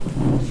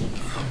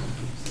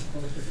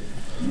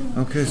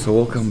Okay, so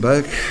welcome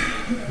back,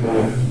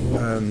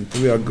 and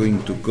we are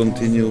going to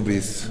continue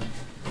with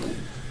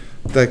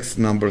text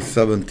number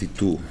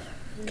 72.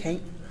 Okay.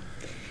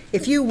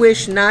 If you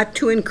wish not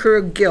to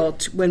incur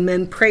guilt when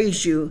men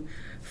praise you,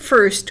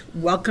 first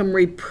welcome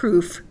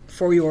reproof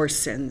for your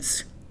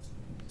sins.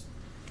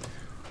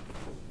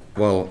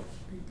 Well,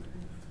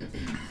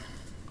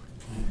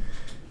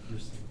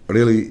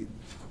 really,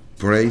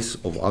 praise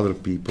of other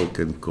people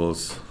can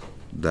cause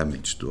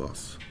damage to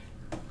us,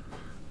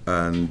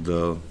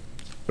 and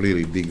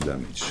really big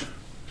damage.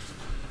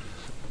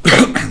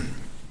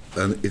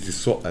 And it is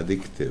so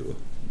addictive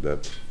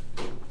that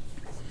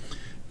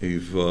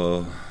if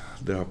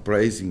they are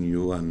praising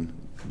you and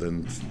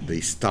then they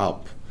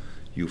stop,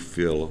 you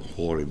feel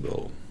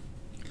horrible.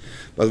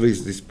 But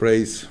with this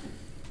praise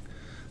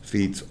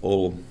feeds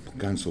all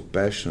kinds of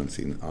passions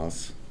in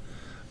us,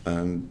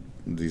 and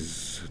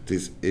this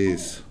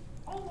is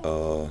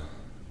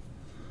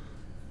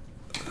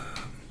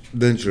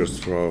dangerous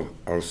for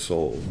our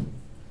soul.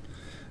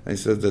 I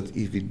said that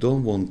if we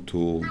don't want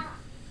to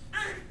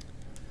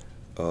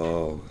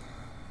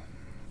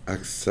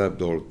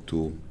accept or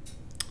to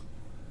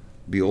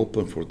be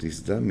open for this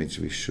damage,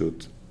 we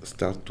should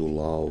start to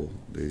allow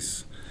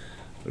this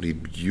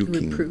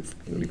reproof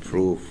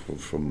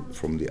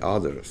from the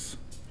others.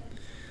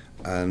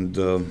 And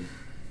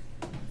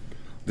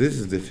this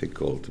is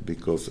difficult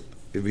because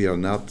we are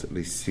not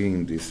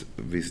receiving this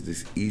with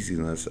this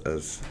easiness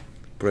as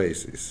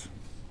praises.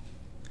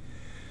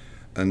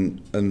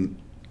 And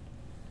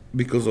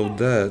because of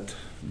that,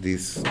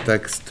 this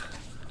text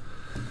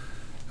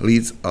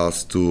leads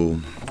us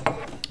to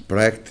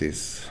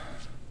practice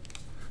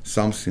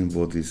something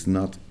what is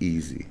not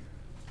easy,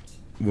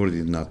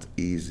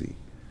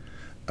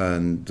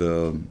 and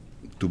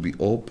to be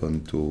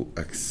open to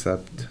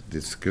accept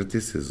this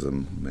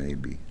criticism,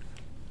 maybe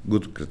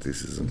good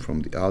criticism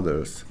from the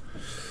others.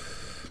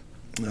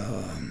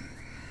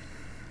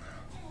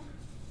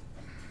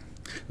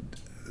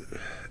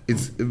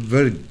 It's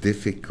very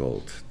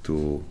difficult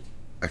to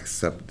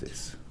accept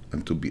this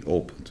and to be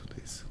open to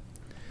this.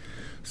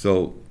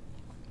 So,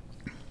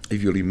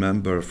 if you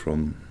remember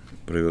from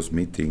previous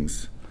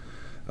meetings,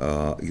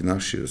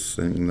 Ignatius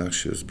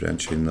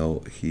Branch,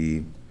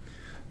 he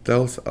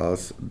tells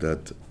us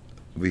that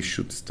we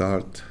should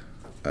start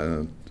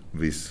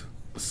with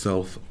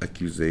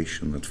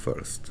self-accusation at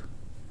first.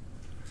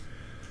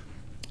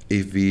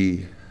 If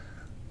we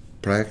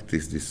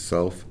practice this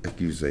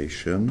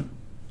self-accusation,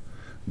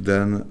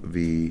 then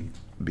we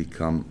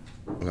become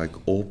like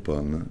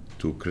open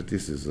to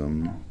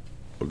criticism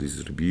or this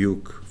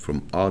rebuke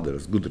from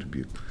others, good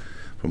rebuke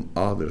from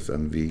others,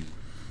 and we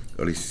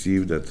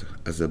receive that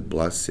as a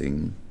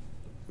blessing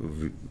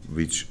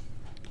which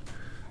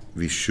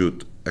we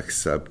should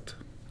accept.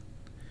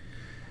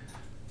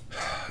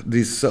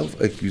 This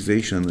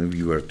self-accusation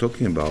we were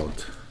talking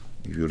about,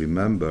 if you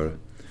remember,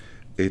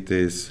 it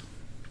is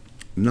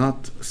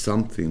not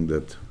something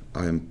that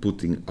I am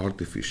putting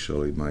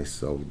artificially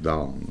myself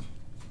down,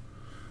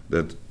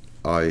 that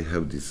I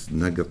have this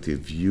negative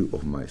view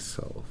of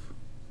myself.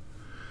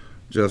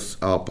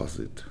 Just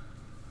opposite.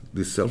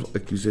 This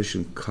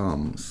self-accusation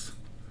comes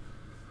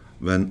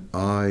when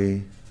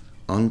I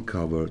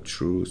uncover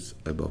truth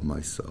about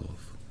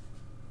myself,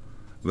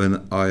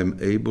 when I am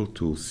able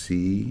to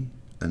see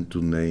and to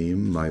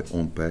name my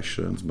own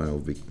passions, my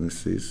own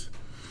weaknesses,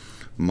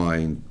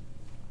 my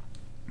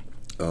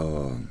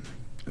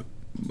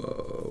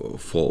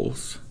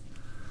faults,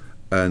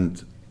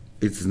 and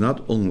it's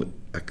not only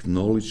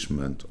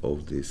acknowledgement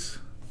of these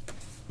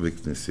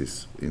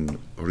weaknesses in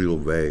a real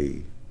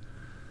way,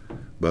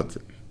 but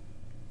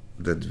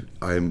that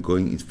I am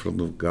going in front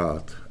of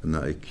God and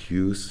I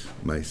accuse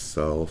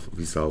myself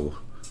without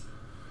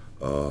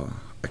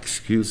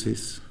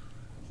excuses,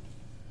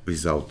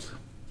 without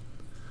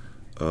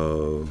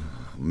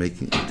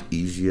making it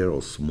easier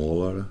or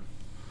smaller,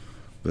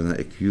 when I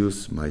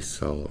accuse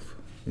myself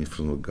in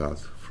front of God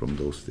from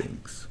those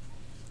things.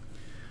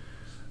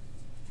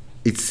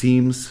 It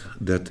seems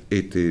that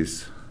it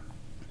is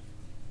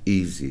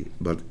easy,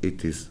 but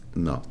it is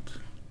not,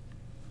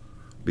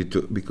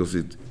 because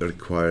it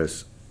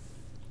requires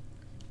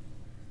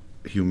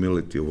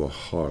humility of our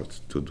heart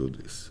to do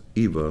this,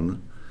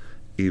 even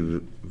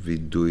if we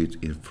do it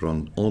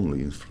only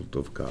in front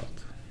of God.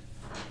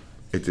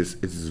 It is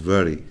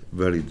very,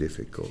 very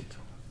difficult.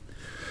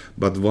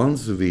 But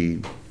once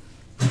we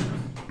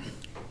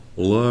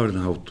learn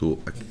how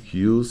to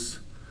accuse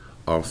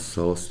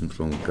ourselves in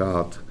front of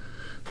God,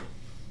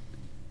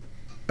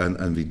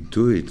 and we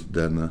do it,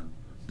 then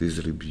this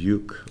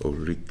rebuke or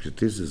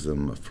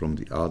criticism from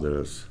the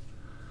others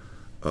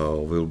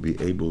will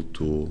be able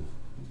to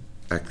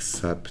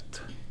accept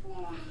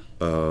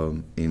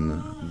in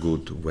a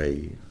good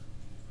way,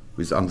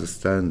 with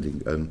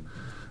understanding. And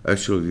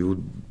actually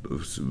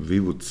we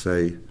would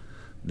say,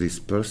 this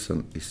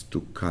person is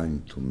too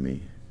kind to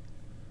me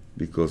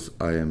because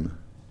I am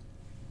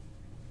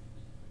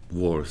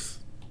worse.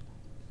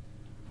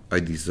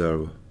 I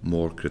deserve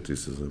more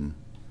criticism.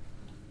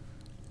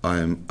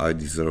 I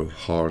deserve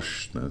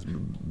harshness,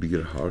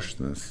 bigger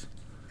harshness.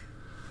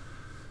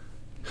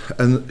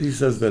 And he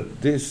says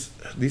that this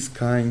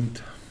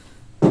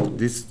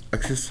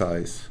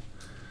exercise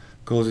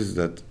causes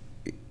that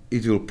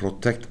it will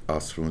protect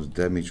us from the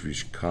damage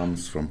which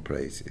comes from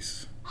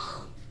praises.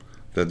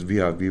 That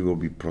we will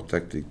be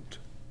protected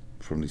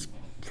from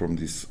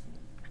this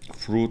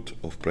fruit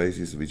of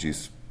praises, which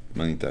is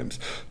many times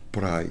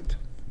pride,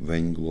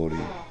 vainglory,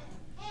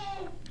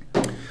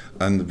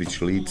 and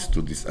which leads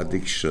to this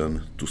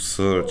addiction to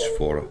search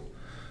for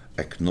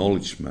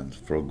acknowledgement,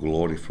 for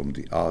glory from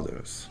the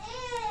others.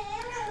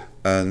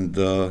 And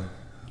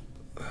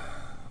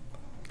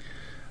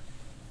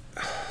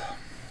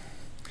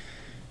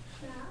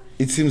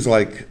it seems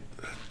like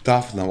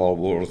tough now,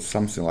 or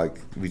something like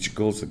which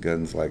goes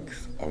against like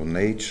our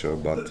nature,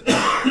 but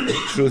the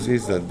truth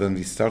is that when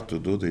we start to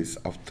do this,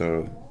 after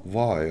a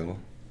while,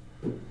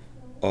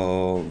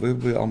 we'll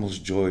be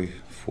almost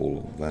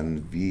joyful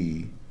when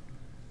we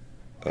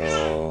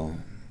are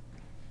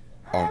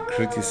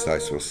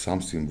criticized for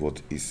something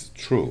what is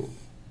true,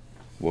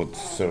 what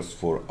serves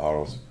for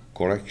our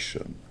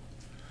correction,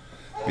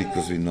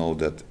 because we know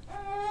that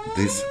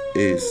this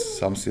is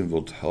something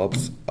what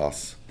helps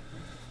us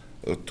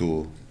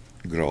to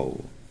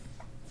grow.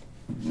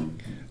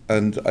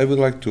 And I would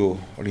like to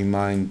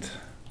remind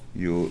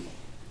you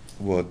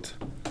what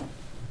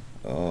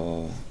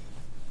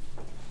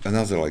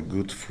another like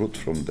good fruit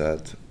from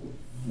that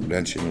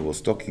Benjamin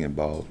was talking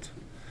about.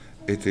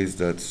 It is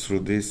that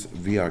through this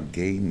we are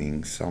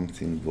gaining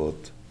something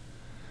what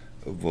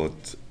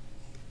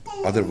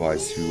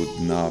otherwise we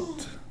would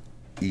not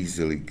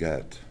easily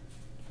get.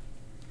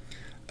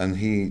 And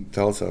he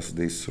tells us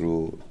this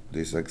through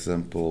this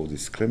example of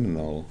this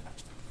criminal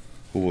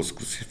who was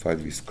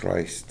crucified with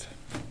Christ.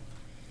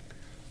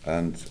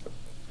 And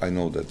I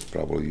know that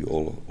probably you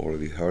all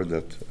already heard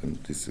that and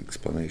this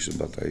explanation,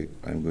 but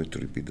I'm going to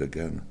repeat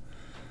again.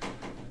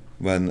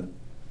 When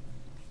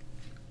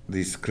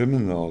this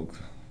criminal,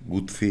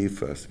 good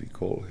thief as we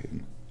call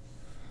him,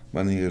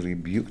 when he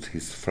rebuked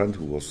his friend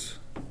who was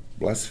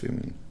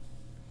blaspheming,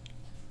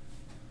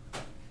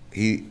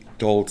 he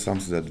told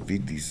something that we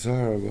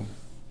deserve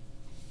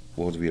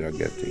what we are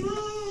getting.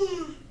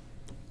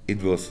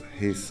 It was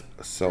his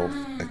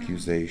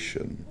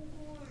self-accusation,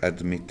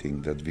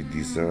 admitting that we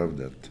deserve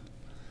that.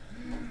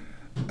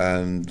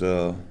 And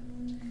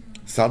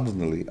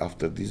suddenly,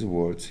 after these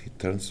words, he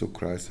turns to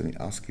Christ and he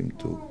asks him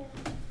to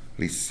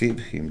receive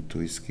him to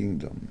his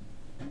kingdom.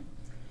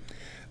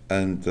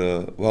 And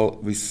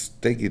we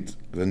take it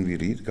when we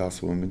read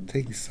Gospel, we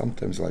take it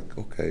sometimes like,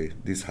 okay,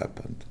 this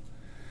happened.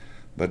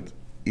 But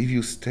if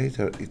you stay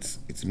there,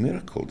 it's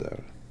miracle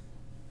there.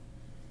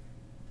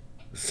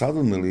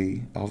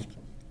 Suddenly,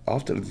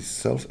 after this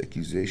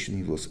self-accusation,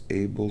 he was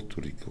able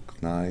to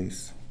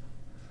recognize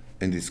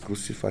in this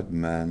crucified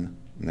man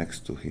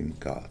next to him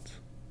God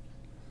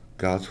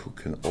who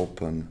can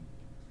open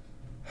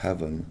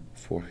heaven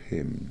for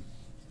him.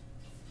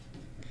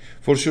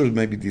 For sure,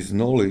 maybe this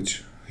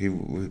knowledge he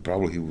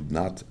would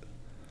not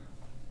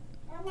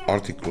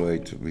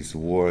articulate with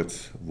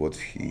words what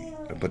he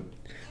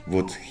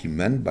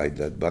meant by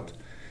that, but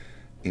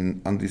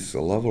on this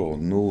level of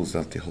news,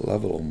 at the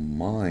level of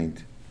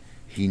mind,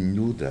 he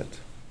knew that.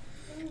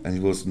 And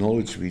it was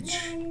knowledge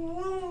which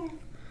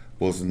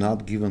was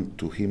not given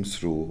to him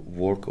through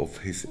work of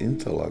his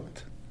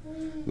intellect.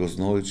 It was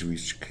knowledge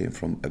which came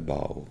from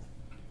above.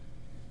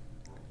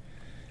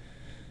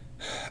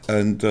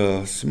 And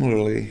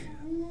similarly,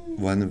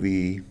 when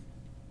we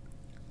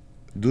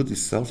do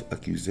this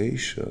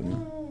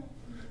self-accusation,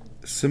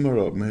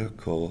 similar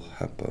miracle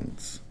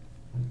happens.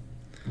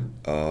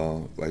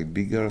 Like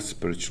bigger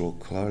spiritual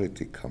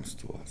clarity comes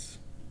to us.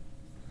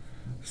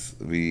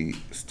 We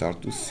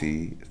start to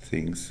see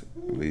things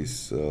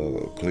with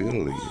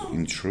clearly,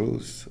 in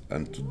truth,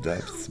 and to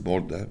depth,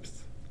 more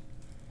depth.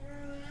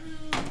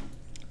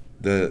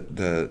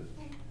 The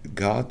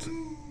God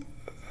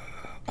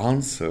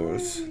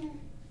answers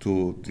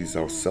to this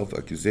our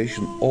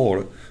self-accusation,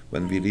 or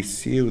when we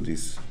receive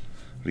this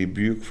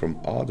rebuke from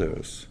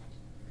others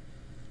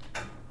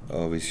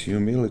with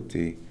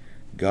humility,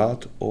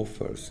 God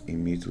offers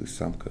immediately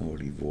some kind of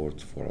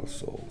reward for our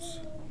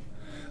souls.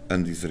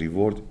 And this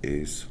reward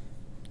is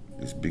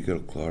this bigger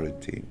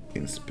clarity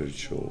in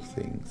spiritual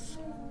things.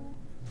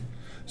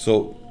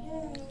 So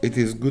it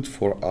is good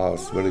for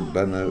us,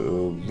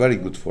 very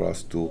good for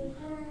us to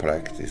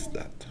practice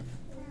that.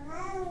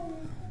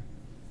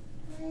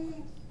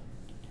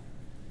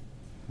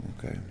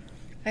 Okay.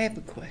 I have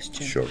a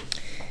question. Sure.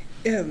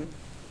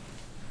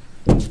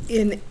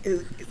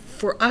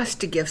 For us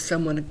to give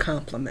someone a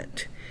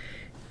compliment,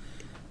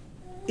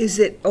 is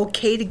it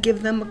okay to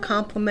give them a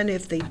compliment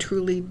if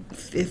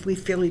we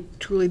feel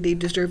truly they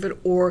deserve it,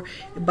 or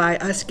by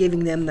us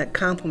giving them that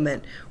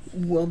compliment,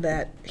 will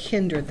that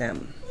hinder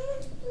them?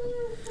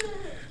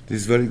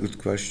 This is a very good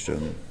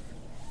question,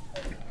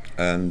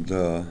 and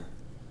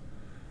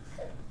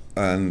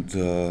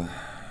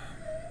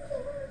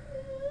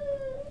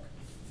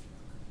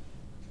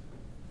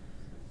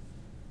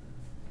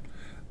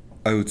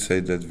I would say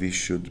that we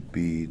should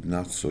be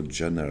not so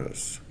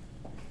generous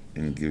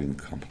in giving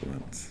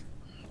compliments.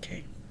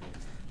 Okay.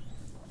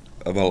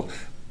 Well,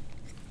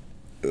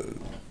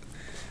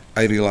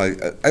 I realize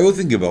I was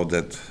thinking about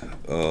that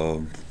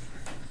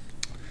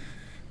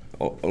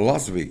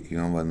last week.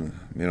 When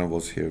Mira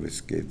was here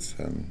with kids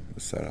and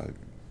Sarah,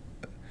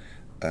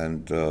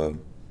 and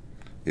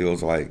it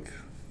was like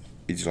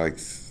it's like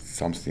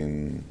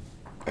something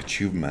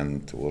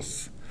achievement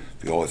was.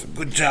 We always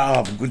good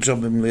job,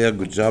 Emilia,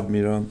 good job,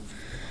 Mira,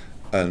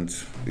 and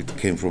it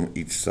came from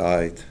each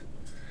side.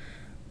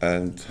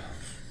 And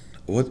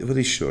what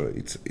is sure,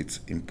 it's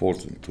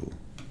important to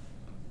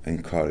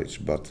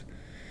encourage, but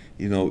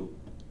then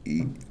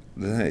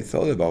I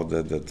thought about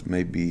that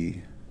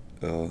maybe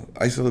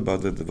I thought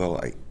about that. Well,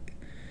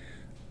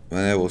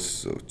 when I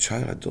was a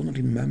child, I don't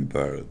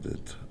remember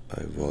that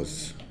I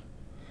was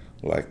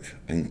like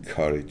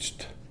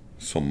encouraged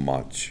so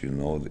much.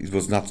 It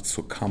was not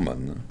so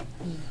common.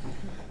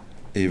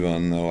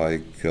 Even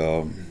like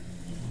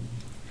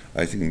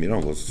I think Mira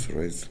was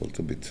raised a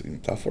little bit in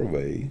tougher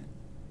way.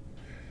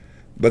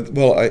 But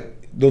well, I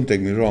don't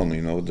take me wrong,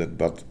 that.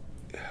 But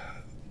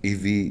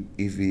if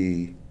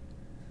we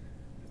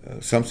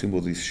something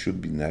what is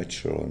should be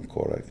natural and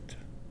correct,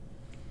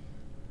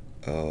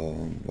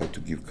 like to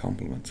give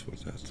compliments for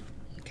that.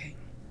 Okay.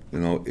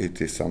 It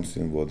is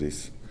something what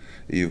is.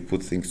 You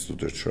put things to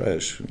the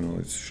trash.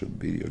 It should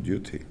be your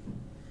duty.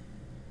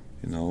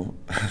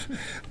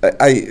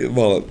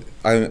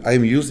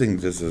 I'm using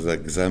this as an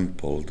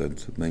example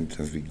that many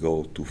times we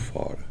go too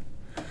far.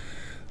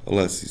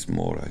 Less is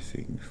more, I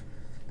think,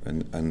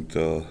 and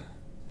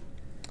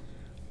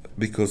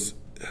because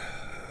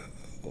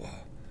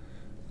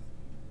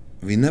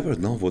we never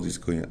know what is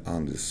going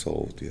on with the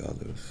soul of the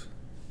others,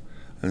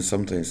 and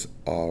sometimes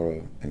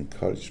our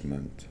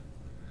encouragement,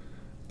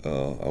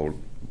 our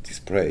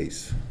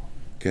dispraise,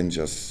 can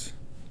just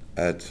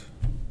add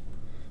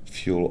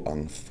fuel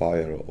on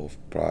fire of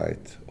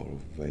pride or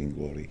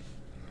vainglory.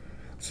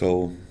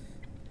 So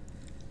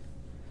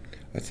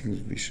I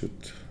think we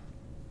should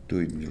do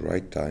it in the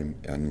right time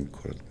and in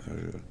correct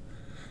measure.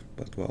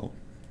 But well,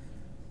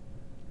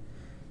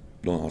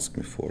 don't ask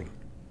me for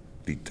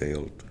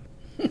detailed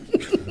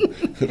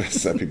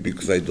recipe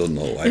because I don't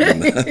know.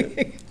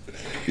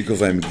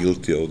 Because I'm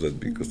guilty of that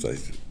because I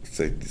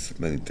said this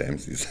many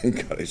times, these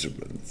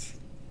encouragements.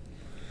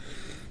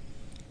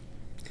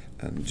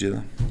 And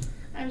Gina?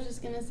 I was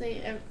just going to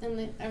say,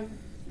 you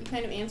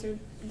kind of answered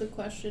the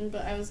question,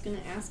 but I was going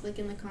to ask, like,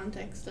 in the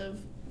context of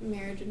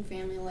marriage and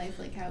family life,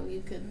 like, how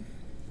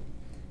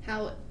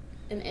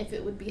and if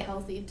it would be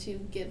healthy to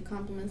give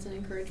compliments and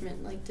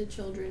encouragement, like, to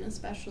children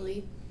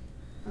especially.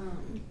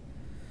 And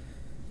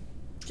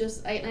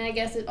I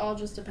guess it all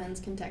just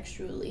depends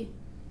contextually.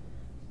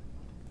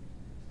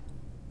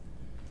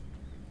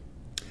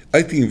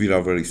 I think we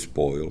are very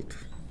spoiled,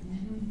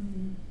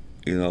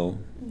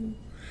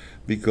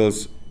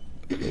 because,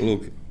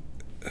 look,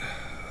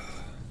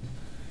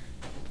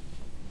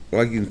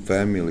 like in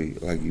family,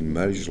 like in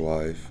marriage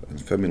life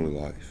and family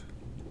life,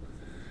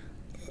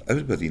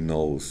 everybody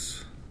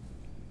knows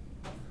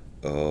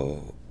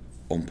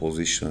on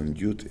position and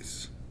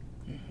duties.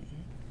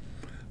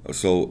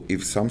 So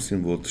if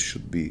something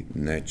should be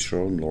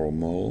natural,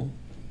 normal,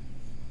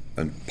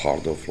 and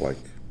part of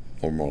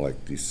normal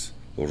like this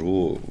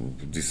rule,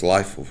 this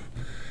life of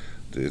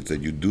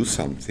that you do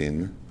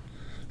something,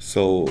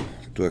 so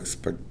to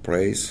expect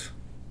praise,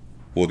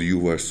 what you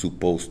were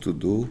supposed to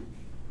do,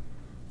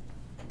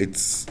 I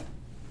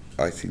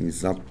think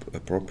it's not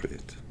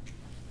appropriate.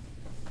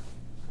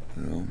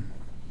 Well,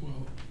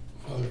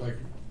 Father, if I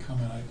could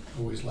comment, I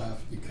always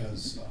laugh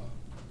because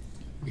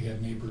we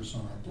had neighbors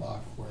on our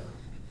block where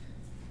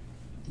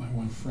my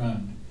one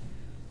friend,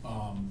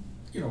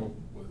 it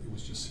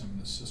was just him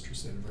and his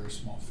sisters. They had a very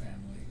small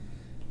family,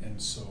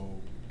 and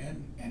so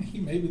and he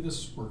maybe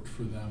this worked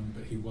for them,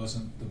 but he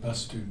wasn't the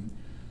best student.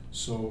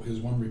 So his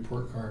one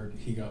report card,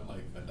 he got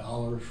like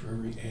 $1 for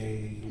every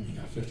A, he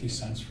got 50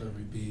 cents for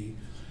every B,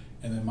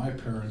 and then my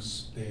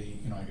parents, I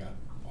got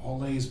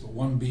all A's but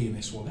one B, and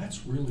they said, well,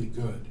 that's really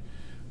good,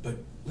 but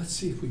let's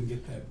see if we can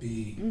get that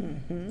B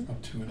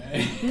up to an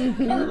A.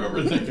 I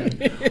remember thinking,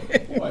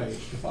 boy,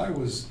 if I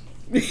was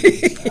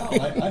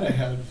Al, I'd have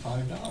had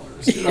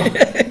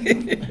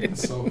 $5, And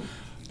so,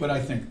 but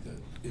I think that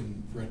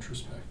in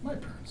retrospect, my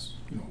parents,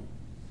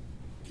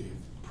 gave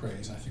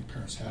praise. I think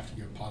parents have to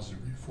give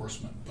positive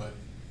reinforcement, but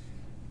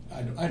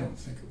I don't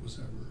think it was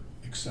ever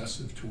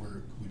excessive to where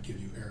it would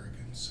give you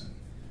arrogance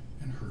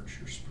and hurt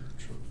your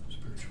spirituality.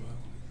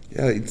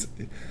 Yeah,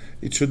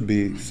 it should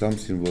be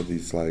something what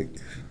is like,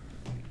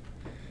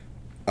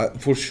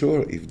 for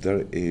sure, if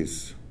there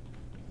is,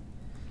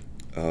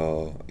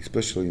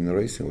 especially in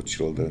raising of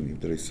children, if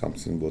there is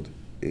something what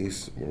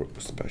is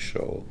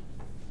special,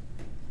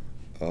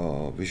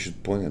 we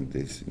should point at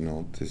this.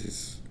 This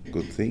is a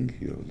good thing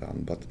you have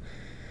done, but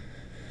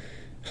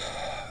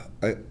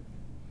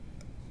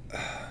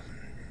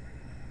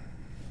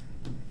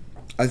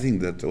I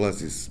think that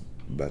less is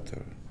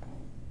better,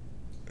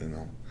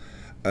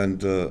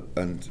 and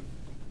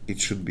it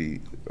should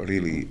be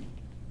really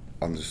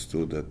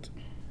understood that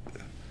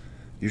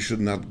you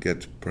should not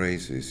get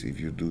praises if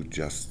you do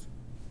just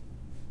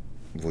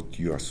what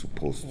you are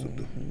supposed to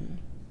do.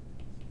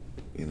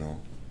 You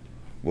know,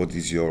 what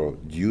is your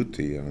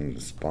duty and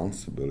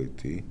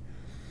responsibility.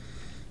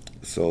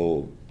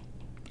 So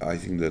I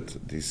think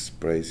that these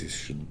praises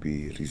should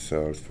be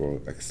reserved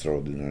for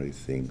extraordinary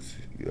things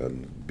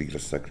and bigger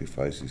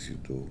sacrifices you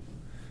do.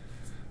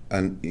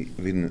 And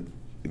even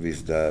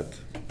with that,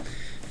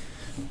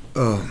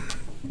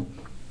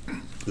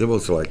 there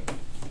was like,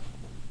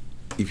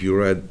 if you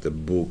read the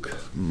book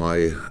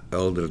My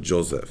Elder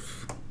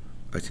Joseph,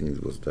 I think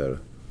it was there,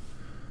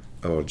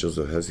 or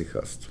Joseph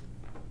Hesychast,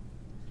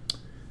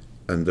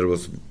 and there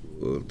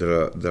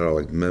are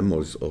like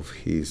memories of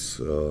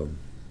his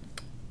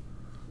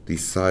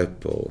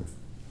disciple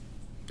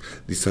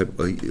this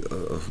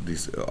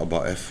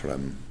Abba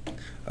Ephraim,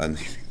 and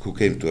who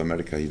came to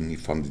America, and he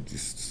founded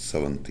these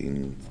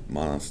 17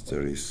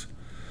 monasteries,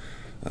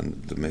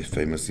 and the most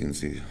famous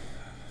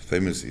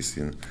is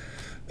in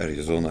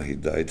Arizona. He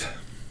died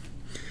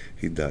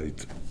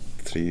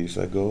 3 years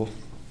ago.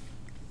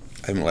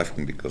 I'm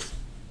laughing because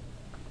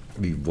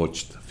we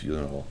watched the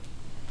funeral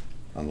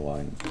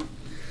online,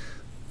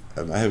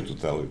 and I have to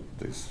tell you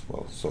this.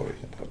 Well, sorry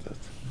about that.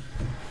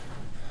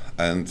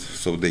 And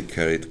so they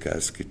carried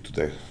casket to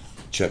the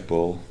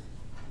chapel,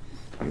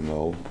 you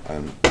know,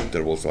 and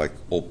there was like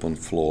open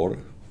floor,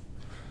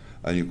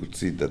 and you could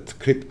see that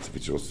crypt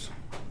which was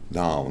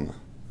down.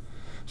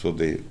 So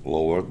they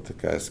lowered the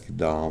casket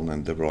down,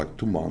 and there were like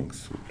 2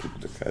 monks who took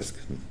the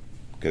casket and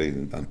carried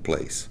it in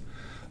place.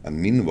 And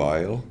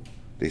meanwhile,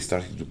 they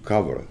started to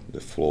cover the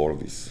floor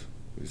with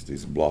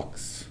these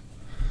blocks.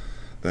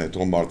 Then I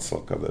told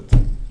Marcelka that,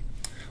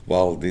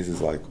 well, this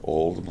is like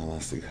old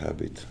monastic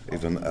habit.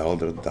 If an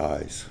elder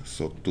dies,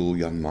 so 2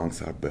 young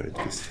monks are buried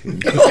with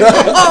him.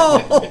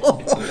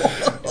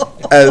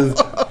 And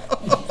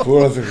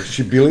poor her,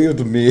 she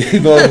believed me. You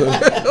know,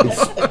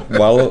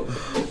 well,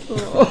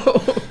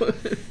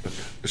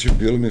 she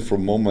believed me for a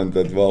moment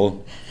that,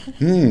 well,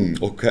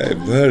 okay,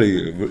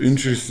 very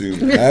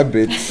interesting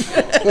habits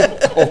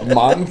of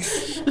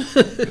monks.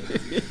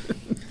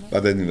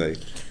 But anyway,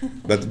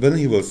 but when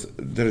he was,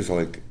 there is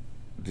like,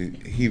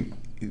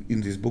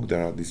 in this book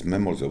there are these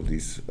memories of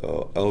this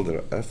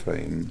elder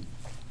Ephraim,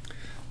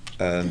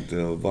 and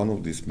one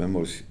of these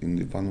memories,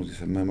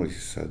 he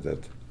said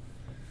that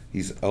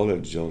his elder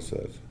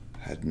Joseph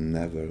had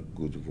never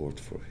good word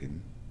for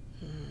him.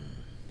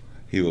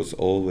 He was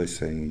always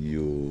saying,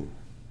 you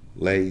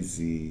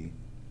lazy,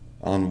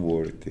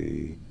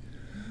 unworthy,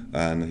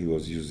 and he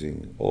was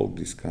using all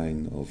these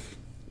kind of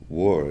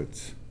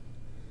words,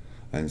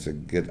 and he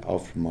said, get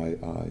out from my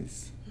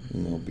eyes,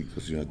 you know,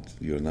 because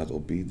you're not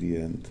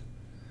obedient.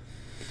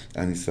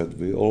 And he said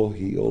he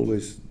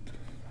always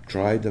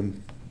tried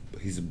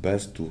his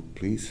best to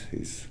please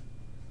his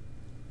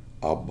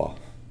Abba,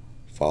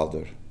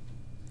 father.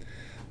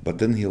 But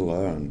then he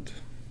learned,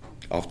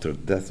 after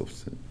death of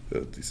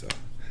this,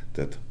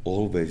 that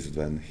always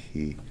when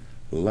he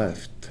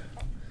left,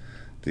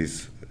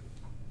 this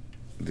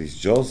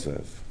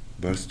Joseph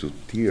burst to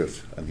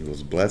tears, and he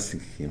was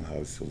blessing him how he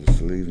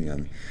was living,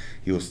 and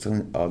he was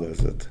telling others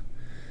that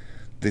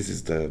this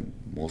is the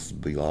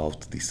most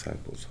beloved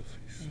disciples of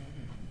his.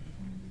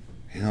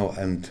 You know,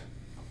 and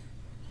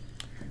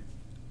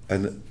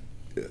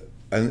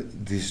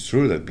this is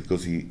true that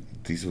because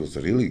this was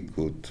a really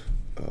good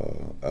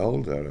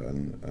elder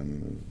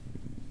and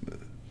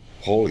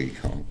holy,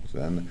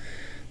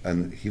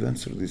 and he went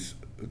through this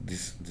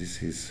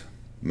his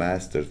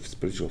master,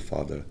 spiritual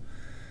father,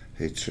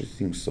 he treated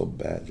him so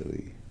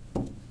badly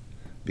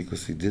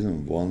because he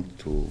didn't want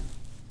to.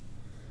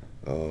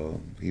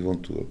 He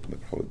wanted to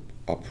probably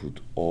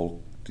uproot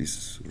all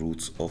these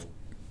roots of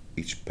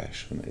each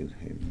passion in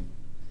him.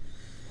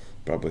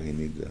 Probably he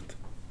needed that.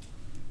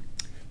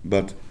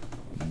 But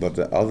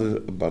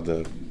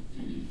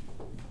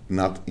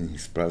not in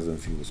his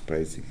presence. He was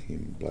praising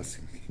him,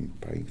 blessing him,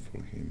 praying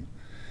for him.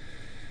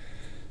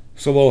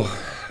 So, well,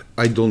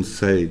 I don't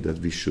say that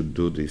we should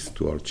do this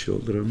to our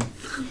children.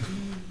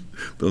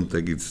 Don't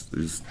think it's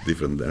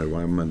different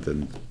environment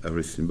and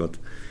everything, but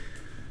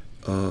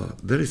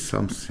there is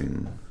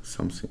something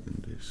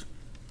in this.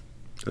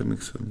 That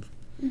makes sense.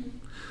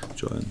 Mm-hmm.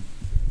 Joanne?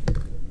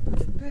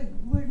 But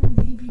wouldn't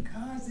he be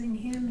causing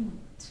him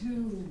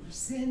to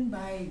sin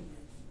by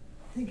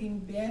thinking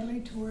badly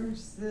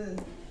towards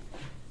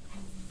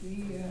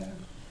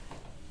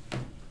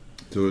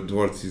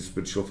towards his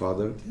spiritual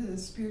father? the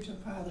spiritual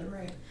father,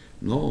 right?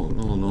 No,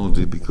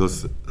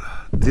 because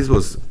this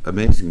was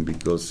amazing,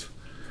 because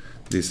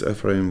this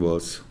Ephraim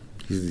was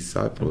his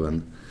disciple,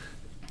 and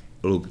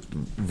look,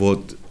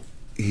 what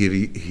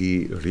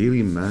he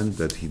really meant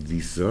that he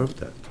deserved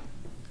that.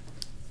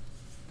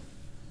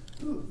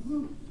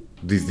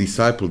 This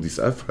disciple, this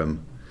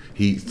Ephraim,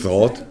 he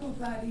thought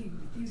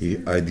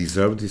I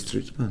deserve this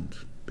treatment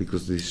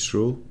because this is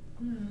true,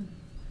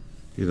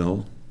 you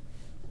know.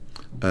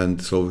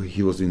 And so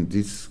he was in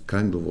this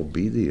kind of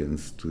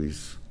obedience to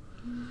his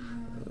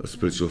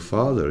spiritual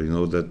father,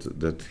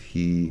 that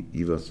he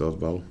even thought,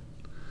 well,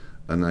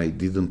 and I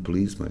didn't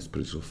please my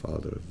spiritual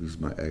father with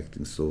my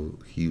acting, so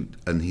he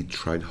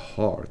tried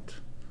hard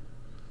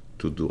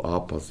to do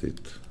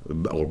opposite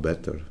or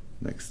better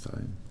next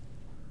time.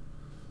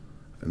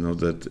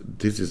 That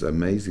this is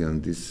amazing,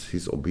 and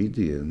his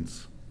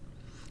obedience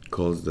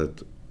caused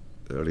that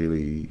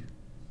really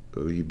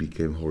he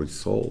became holy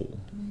soul,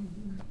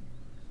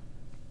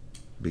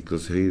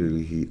 because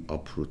he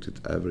uprooted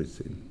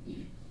everything.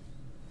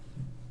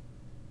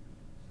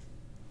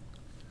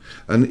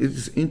 And it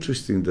is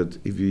interesting that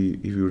if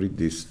you read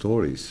these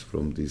stories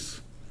from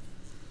these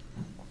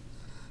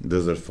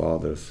desert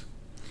fathers,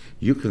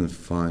 you can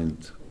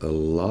find a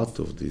lot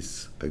of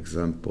these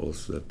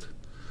examples that,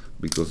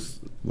 because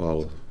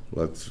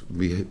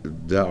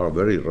they are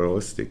very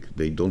realistic.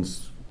 They don't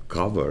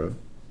cover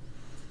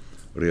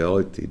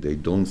reality. They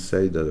don't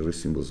say that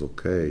everything was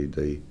okay.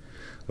 They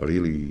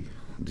really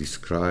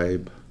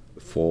describe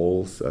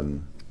faults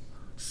and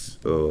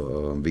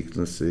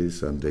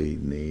weaknesses, and they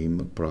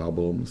name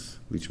problems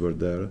which were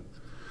there.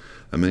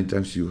 And many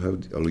times you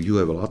have a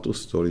lot of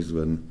stories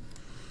when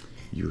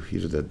you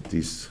hear that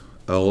this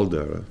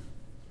elder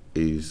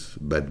is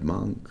bad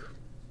monk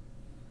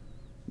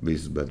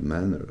with bad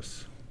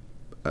manners,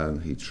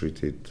 and he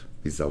treated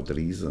without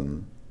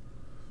reason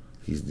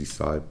his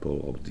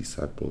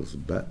disciples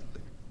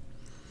badly,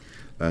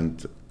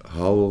 and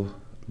how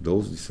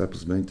those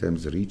disciples many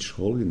times reach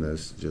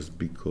holiness just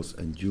because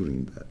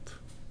enduring that.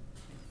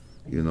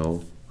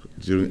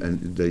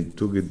 And they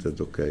took it that,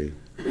 okay,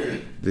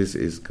 this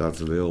is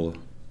God's will,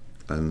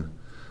 and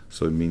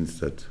so it means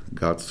that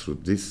God, through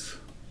this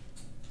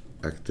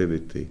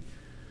activity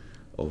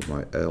of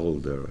my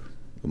elder,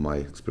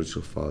 my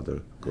spiritual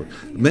father, God.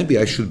 Maybe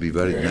I should be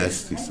very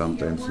nasty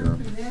sometimes, For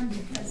them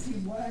because he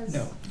was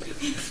No.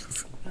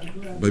 a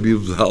brother. Maybe it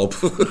would help.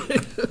 The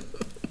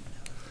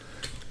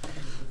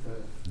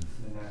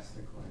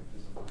monastic life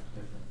is a lot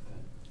different than.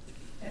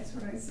 That's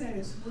what I said,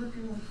 it's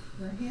working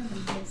for him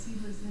because he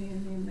was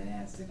in the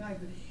monastic life.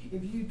 But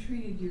if you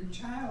treated your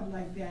child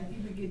like that, he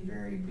would get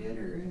very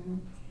bitter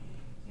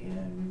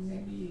and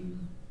maybe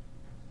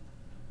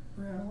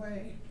run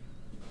away.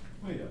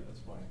 Well, yeah,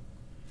 that's why.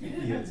 He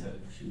had said,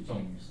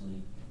 don't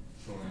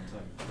go around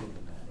telling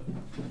children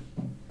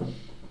that.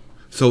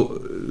 So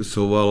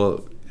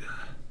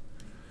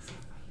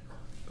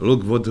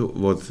look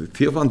what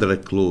Theo van der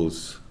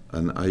Kloos,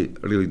 and I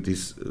really,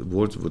 this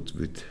word what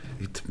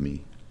hit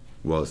me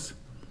was,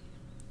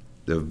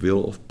 the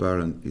will of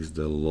parent is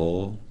the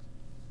law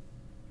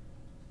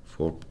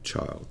for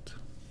child.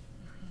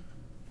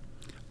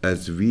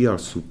 As we are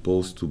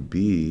supposed to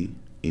be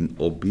in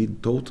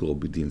total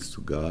obedience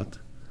to God,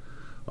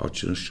 our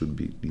children should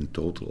be in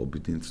total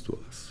obedience to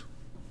us.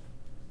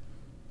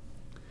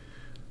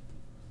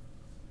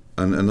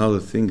 And another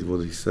thing, what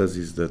he says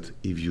is that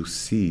if you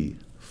see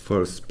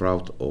first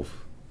sprout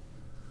of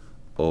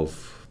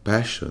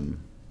passion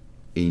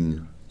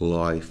in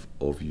life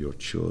of your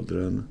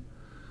children,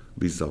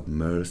 without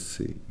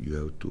mercy, you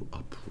have to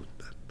uproot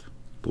that,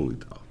 pull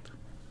it out.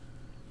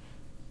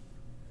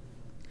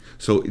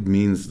 So it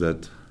means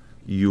that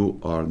you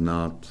are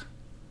not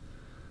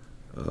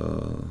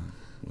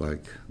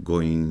like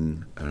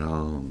going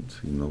around,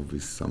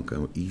 with some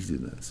kind of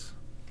easiness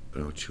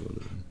around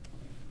children.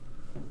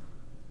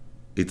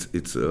 This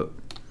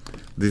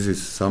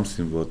is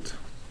something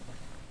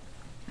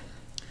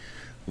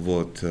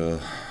what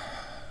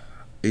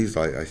is,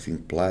 I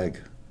think, plague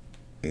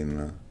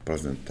in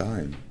present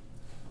time,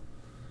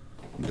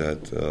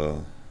 that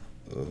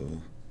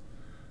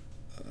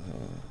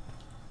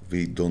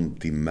we don't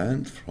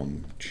demand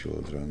from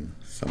children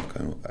some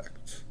kind of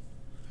acts,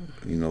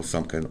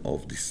 some kind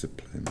of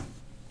discipline.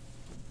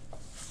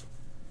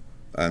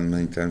 And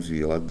many times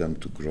we let them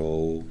to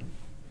grow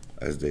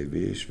as they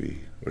wish.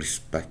 We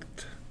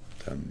respect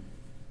them.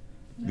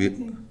 I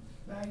think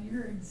by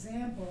your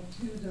example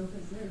too, though,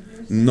 because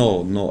there's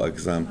No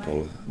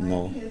example. My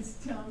No. kids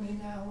tell me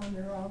now when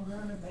they're all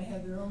grown up, they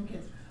have their own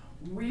kids.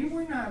 We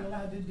were not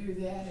allowed to do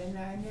that, and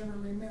I never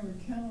remember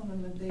telling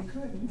them that they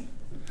couldn't.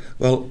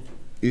 Well,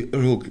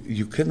 look,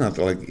 you cannot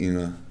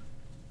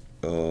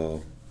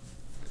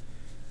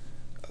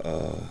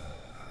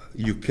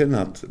you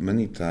cannot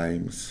many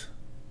times,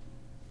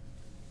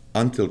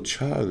 until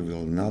child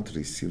will not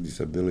receive this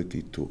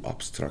ability to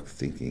abstract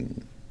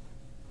thinking.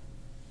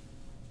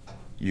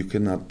 You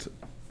cannot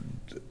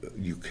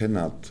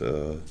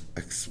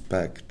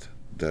expect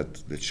that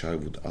the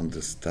child would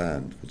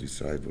understand what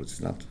is right, what is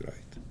not right.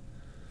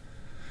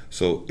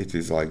 So it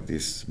is like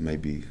this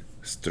maybe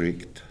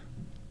strict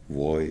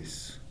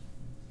voice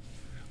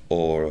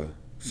or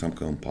some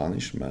kind of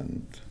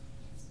punishment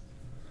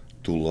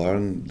to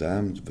learn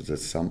them that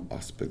some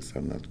aspects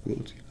are not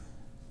good.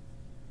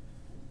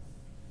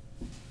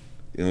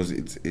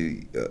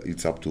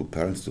 It's up to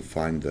parents to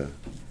find the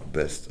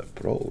best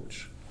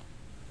approach.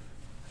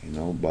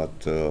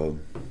 But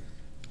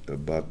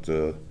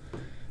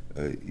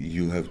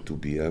you have to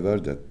be aware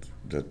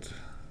that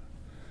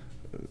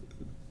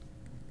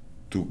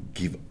to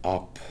give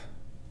up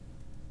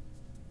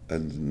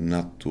and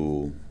not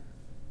to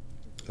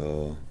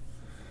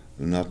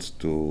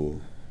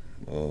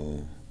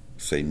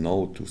say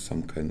no to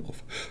some kind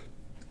of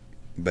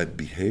bad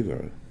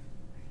behavior.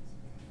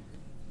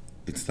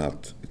 It's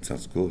not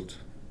good.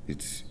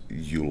 It's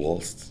you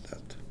lost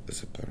that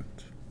as a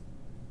parent.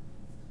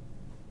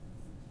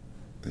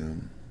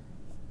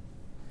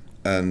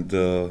 And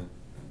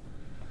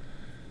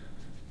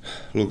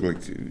look,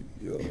 like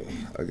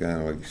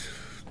again, like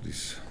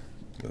this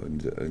when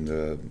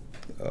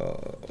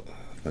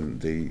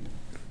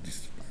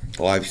this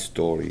life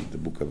story, the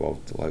book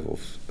about the life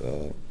of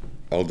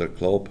Elder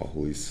Klopa,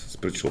 who is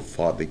spiritual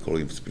father. They call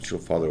him spiritual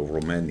father of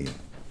Romania.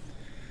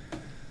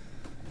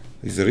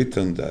 It's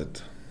written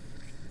that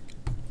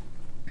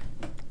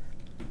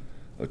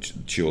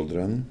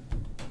children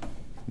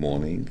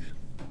morning,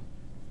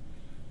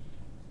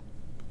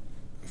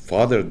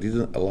 father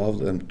didn't allow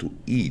them to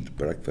eat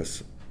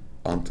breakfast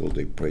until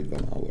they prayed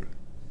 1 hour.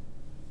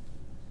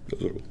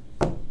 That's all.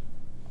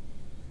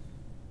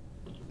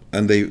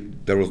 And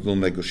there was no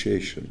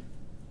negotiation.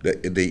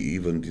 They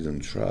even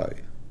didn't try.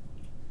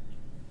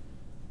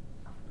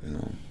 You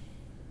know.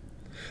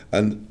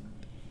 And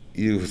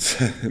you would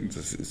say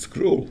it's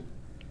cruel.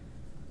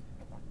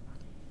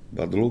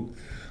 But look,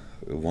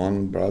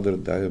 one brother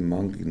died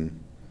among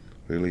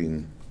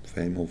in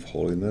fame of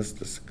holiness.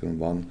 The second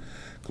one,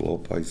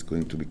 Klopa, is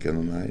going to be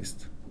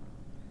canonized.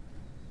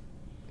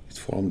 It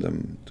formed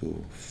them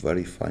to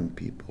very fine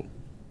people.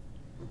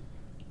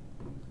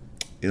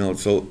 You know,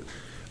 so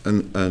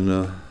and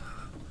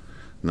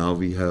now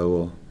we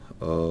have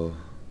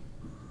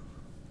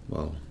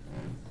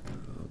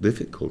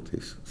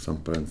difficulties. Some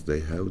parents,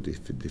 they have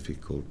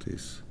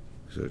difficulties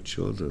with their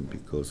children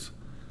because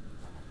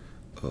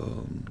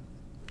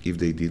if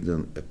they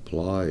didn't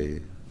apply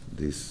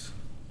this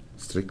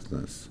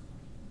strictness,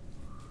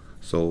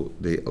 so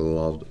they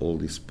allowed all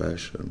these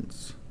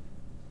passions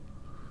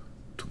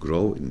to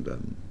grow in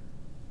them,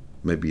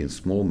 maybe in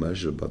small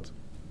measure, but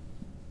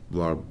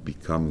while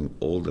becoming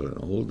older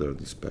and older,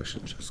 these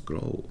passions just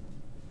grow.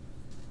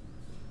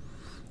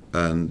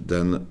 And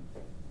then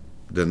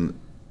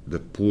the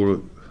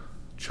poor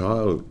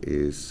child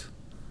is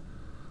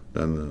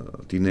then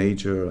a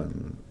teenager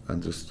and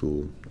enters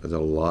to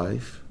adult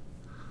life,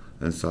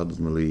 and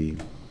suddenly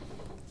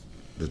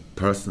the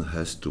person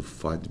has to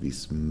fight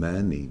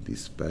with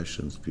these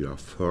passions which are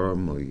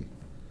firmly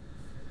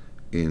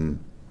in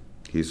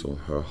his or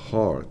her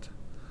heart.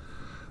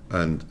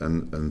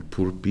 And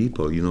poor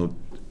people, you know,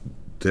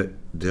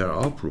 there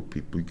are poor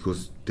people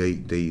because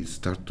they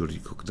start to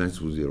recognize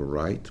what is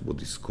right,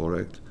 what is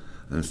correct,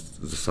 and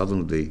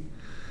suddenly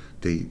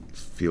they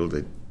feel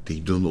that they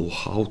don't know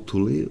how to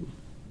live.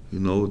 You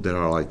know,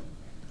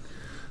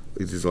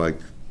 it is like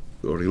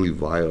a really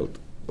wild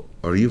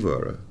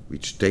river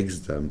which takes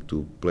them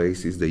to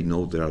places they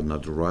know they are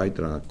not right,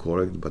 they are not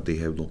correct, but they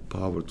have no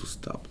power to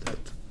stop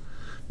that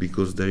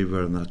because they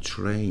were not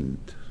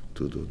trained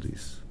to do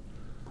this.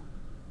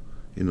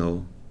 You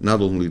know,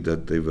 not only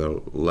that they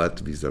were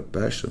led with their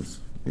passions,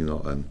 you know,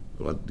 and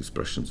let these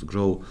passions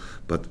grow,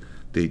 but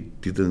they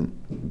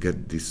didn't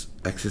get this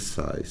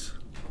exercise,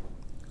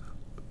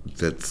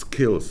 that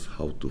skills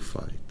how to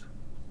fight.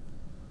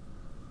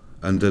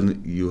 And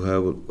then you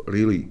have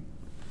really,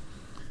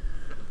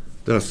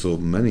 there are so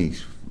many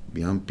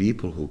young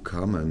people who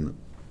come and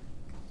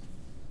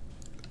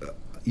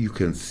you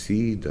can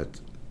see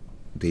that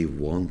they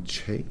want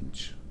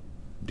change.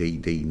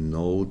 They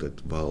know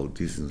that, well,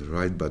 this is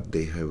right, but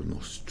they have no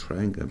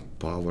strength and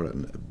power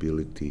and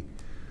ability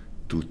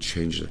to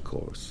change the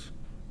course.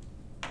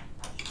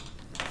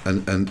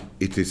 And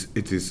it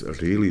is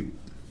really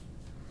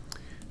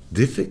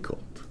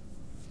difficult,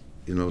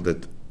 you know,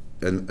 that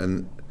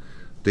and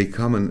they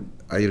come and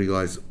I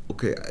realize,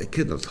 okay, I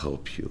cannot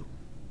help you.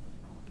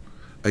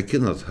 I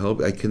cannot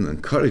help, I can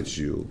encourage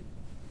you,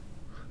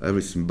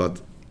 everything,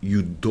 but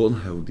you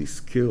don't have these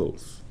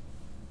skills.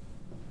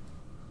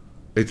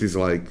 It is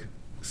like,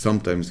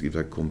 sometimes if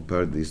I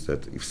compare this,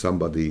 that if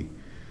somebody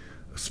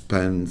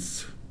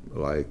spends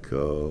like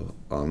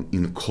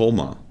in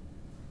coma,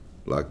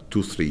 like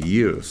 2-3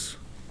 years,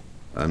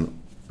 and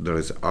there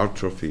is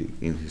atrophy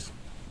in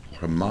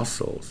her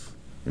muscles,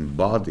 in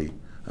body,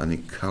 and he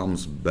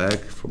comes back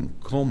from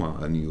coma,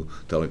 and you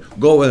tell him,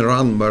 go and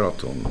run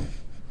marathon.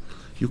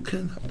 You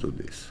cannot do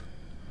this.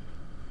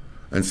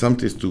 And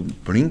sometimes to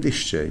bring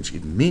this change,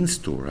 it means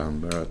to run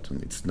marathon.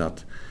 It's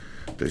not,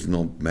 there's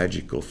no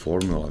magical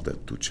formula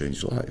that to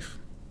change life.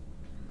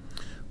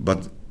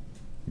 But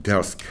they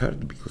are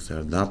scared because they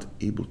are not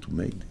able to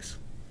make this.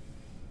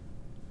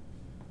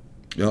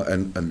 You know,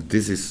 and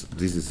this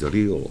is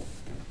real.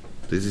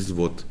 This is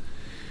what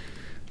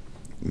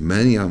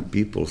many young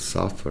people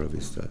suffer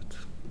with that,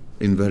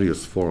 in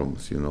various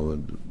forms, you know,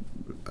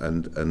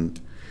 and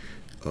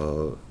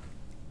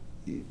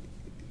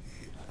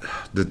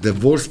the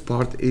worst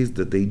part is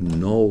that they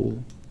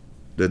know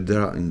that they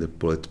are in the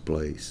bad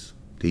place.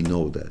 They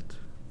know that.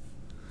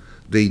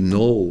 They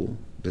know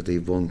that they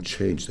want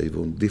change, they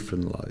want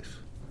different life.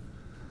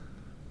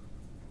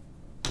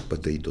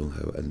 But they don't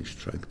have any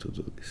strength to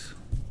do this.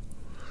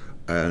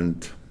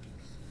 and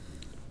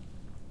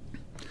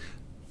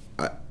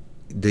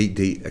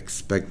they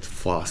expect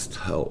fast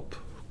help,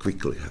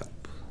 quickly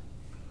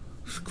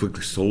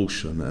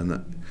solution.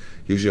 And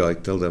usually I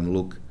tell them,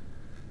 look,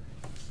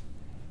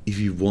 if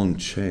you want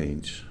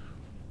change,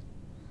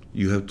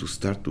 you have to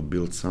start to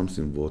build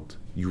something what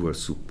you were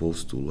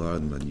supposed to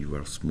learn when you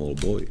were a small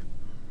boy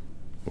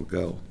or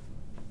girl.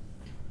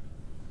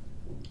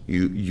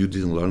 You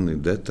didn't learn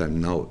it that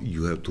time. Now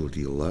you have to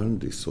relearn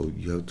this, so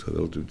you have to have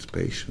a little bit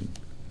patience,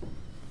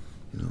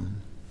 you know.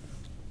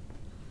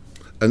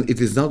 And it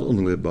is not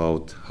only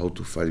about how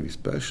to fight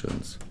with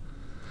passions,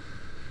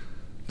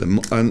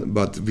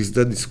 but with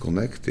that is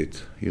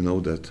connected, you know,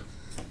 that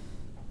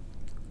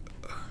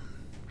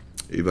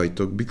if I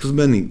talk, because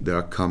many they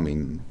are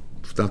coming,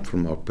 not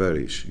from our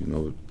parish, you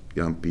know,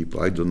 young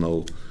people, I don't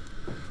know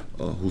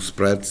who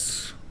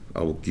spreads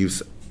or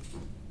gives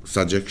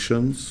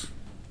suggestions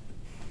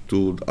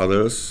to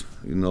others,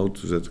 you know,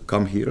 to that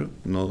come here,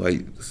 you know,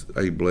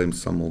 I blame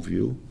some of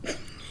you.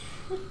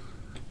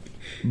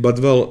 But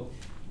well,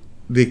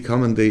 they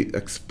come and they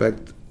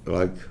expect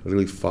like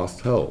really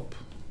fast help.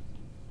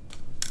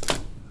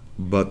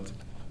 But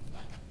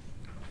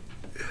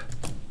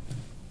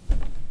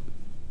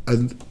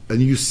and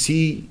you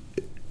see,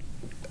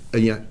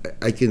 and yeah,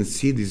 I can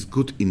see this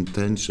good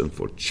intention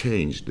for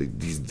change,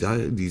 this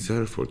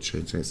desire for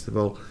change. And I say,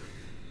 well,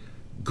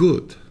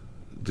 good,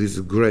 this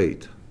is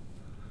great,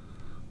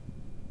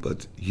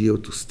 but you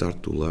have to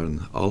start to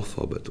learn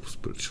alphabet of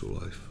spiritual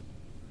life.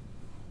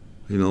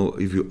 You know,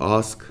 if you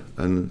ask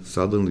and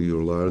suddenly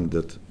you learn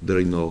that there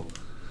is no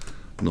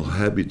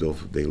habit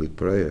of daily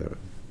prayer,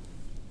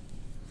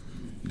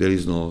 there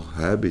is no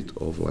habit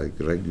of like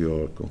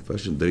regular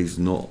confession, there is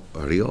no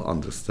real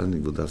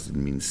understanding what does it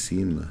mean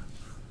sin.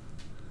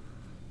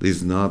 There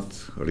is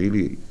not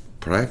really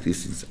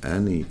practices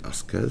any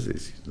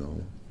ascesis, you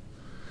know.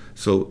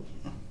 So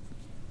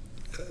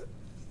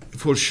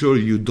for sure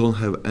you don't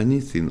have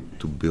anything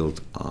to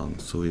build on,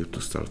 so you have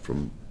to start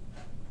from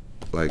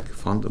like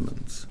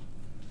fundamentals.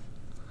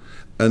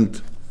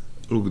 And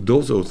look,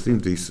 those are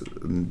things,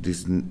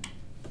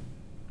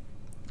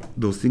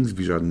 those things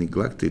which are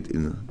neglected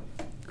in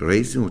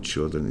raising of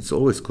children. It's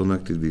always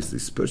connected with the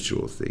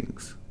spiritual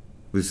things,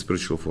 with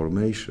spiritual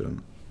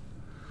formation.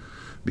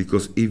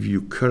 Because if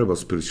you care about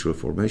spiritual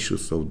formation,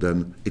 so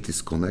then it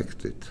is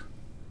connected.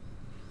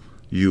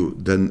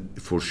 Then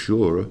for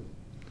sure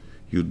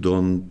you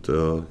don't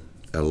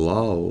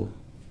allow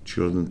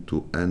children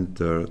to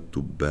enter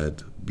to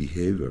bad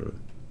behavior,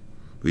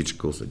 which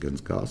goes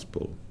against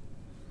gospel.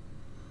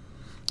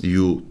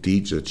 You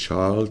teach a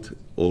child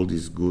all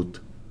these good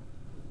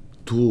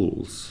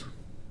tools,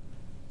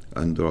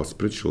 and there are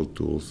spiritual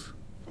tools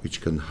which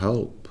can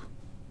help.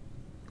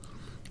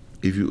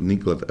 If you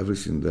neglect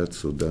everything that,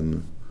 so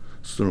then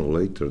sooner or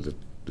later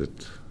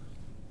that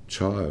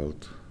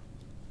child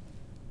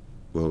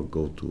will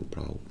go to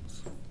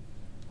problems.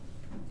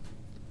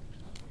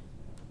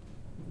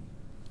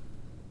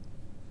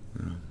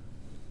 Yeah.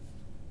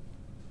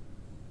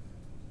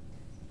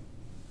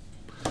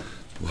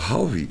 Well,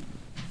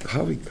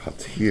 how we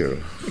got here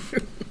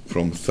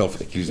from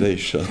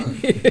self-accusation?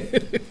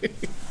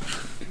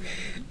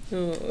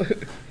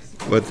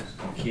 What?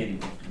 Okay.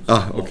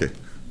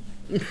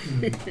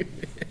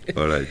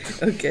 All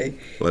right. Okay.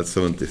 Let's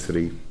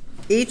 73.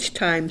 Each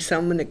time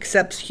someone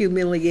accepts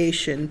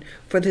humiliation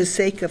for the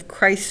sake of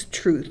Christ's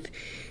truth,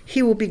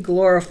 he will be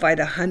glorified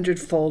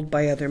 100-fold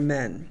by other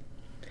men.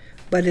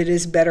 But it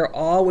is better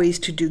always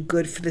to do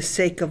good for the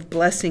sake of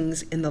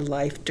blessings in the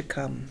life to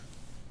come.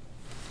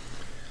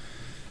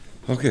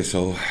 Okay,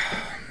 so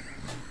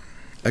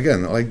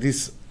again, like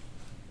this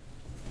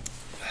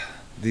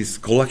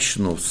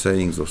collection of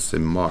sayings of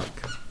St. Mark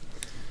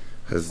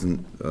has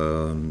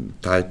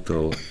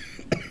title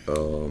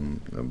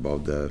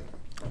about the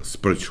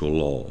spiritual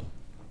law.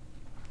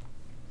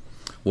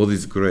 What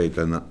is great,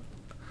 and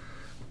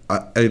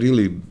I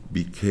really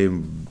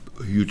became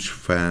a huge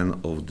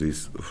fan of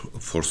this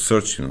for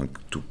searching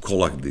to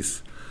collect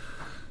these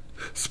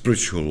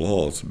spiritual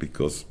laws,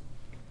 because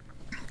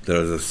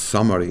there is a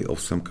summary of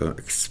some kind of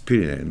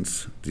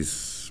experience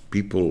these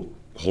people,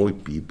 holy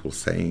people,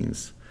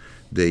 saints,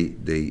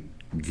 they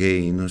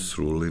gain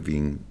through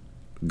living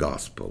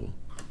gospel.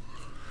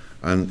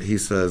 And he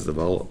says,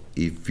 well,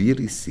 if we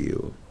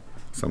receive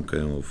some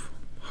kind of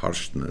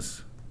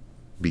harshness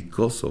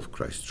because of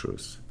Christ's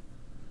truth,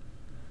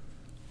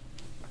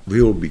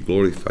 we will be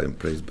glorified and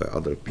praised by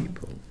other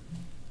people.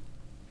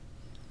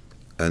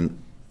 And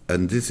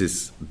this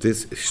is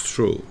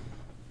true,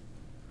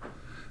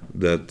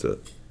 that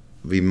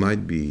we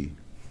might be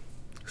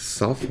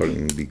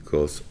suffering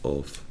because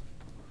of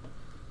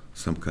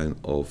some kind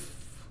of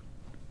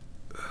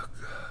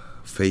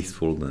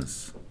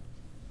faithfulness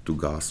to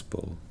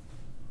gospel.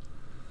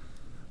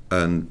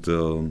 And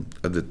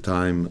at the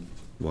time,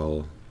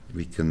 well,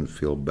 we can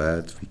feel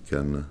bad, we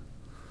can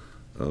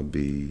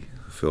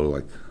feel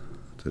like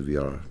that we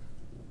are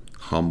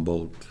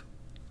humbled,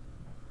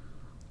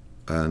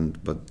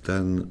 but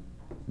then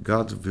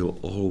God will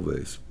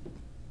always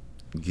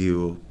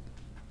give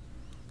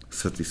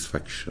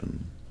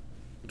satisfaction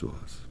to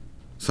us.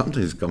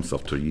 Sometimes it comes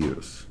after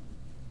years.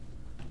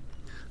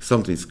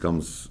 Sometimes it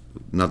comes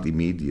not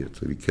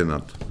immediately. We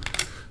cannot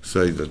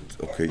say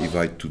that, okay, if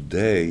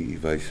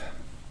I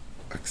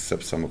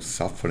accept some of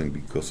suffering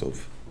because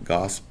of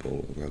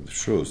gospel, or the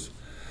truth,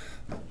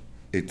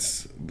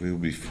 it will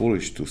be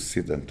foolish to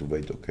sit and to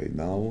wait, okay,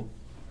 now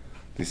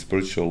the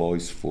spiritual law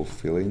is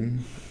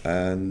fulfilling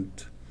and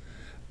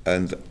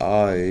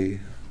I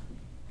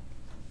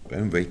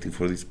am waiting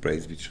for this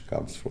praise which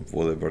comes from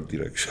whatever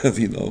direction,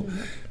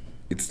 Mm-hmm.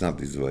 It's not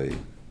this way.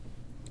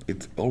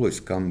 It always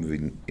comes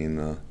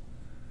in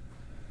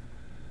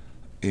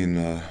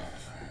a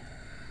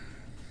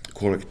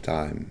correct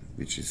time,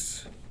 which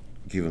is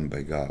given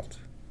by God,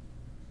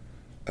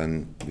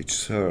 and which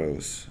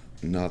serves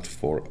not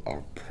for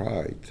our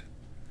pride,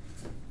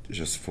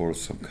 just for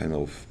some kind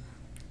of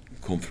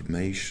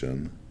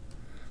confirmation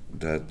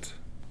that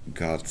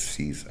God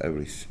sees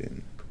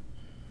everything,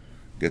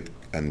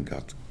 and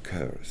God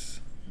cares.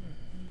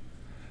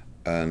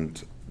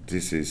 And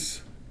this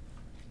is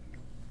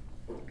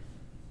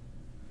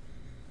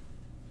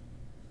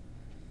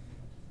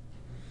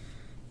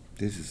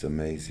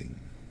amazing.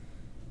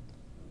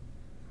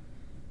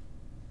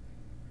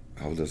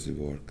 How does it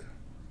work?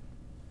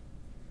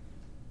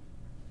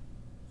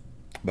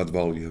 But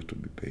well, you have to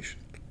be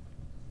patient.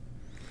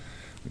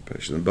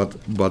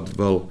 But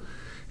well,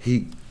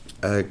 he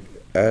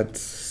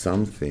adds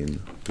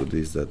something to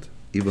this, that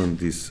even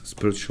this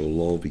spiritual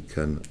law we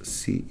can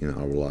see in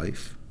our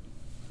life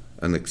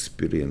and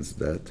experience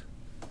that.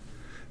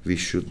 We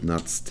should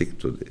not stick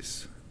to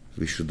this.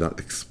 We should not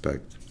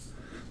expect.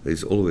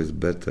 It's always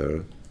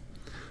better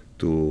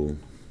to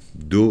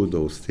do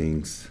those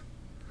things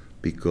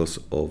because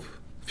of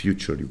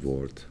future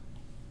reward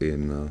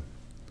in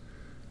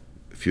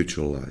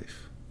future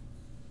life.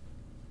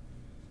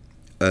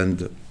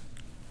 And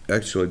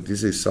actually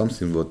this is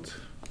something what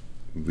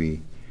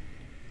we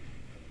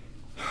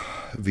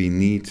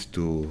need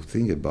to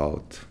think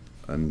about.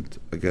 And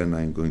again,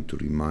 I'm going to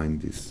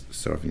remind this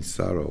Serving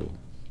Sorrow.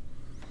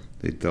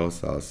 It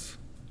tells us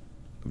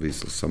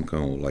with some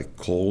kind of like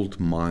cold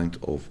mind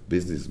of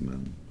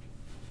businessman.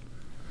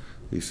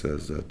 He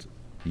says that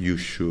you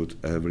should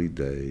every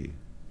day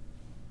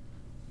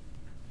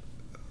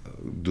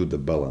do the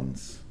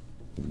balance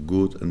of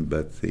good and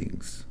bad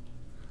things,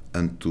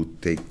 and to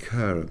take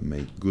care,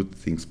 make good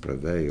things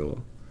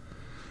prevail.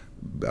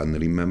 And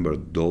remember,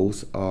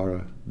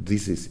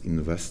 this is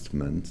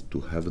investment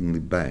to heavenly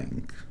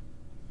bank.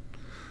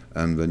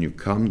 And when you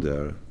come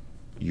there,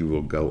 you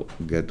will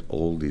get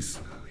all this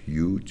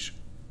huge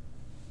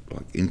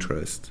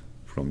interest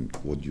from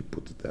what you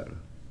put there.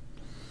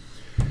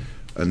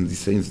 And the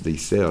saints, they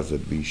say us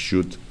that we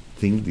should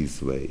think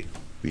this way.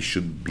 We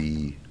should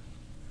be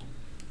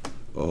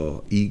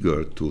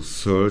eager to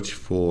search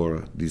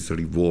for these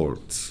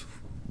rewards,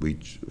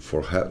 which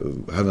for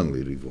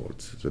heavenly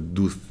rewards. To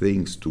do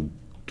things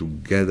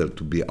together,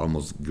 to be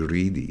almost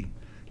greedy,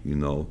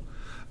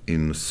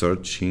 in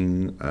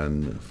searching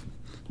and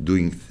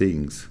doing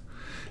things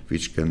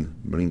which can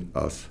bring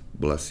us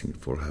blessing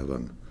for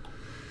heaven.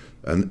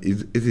 And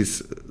it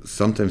is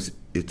sometimes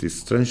it is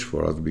strange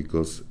for us,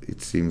 because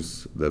it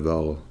seems that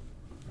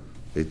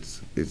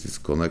it is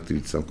connected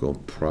with some kind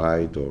of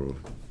pride or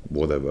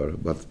whatever,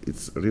 but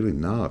it's really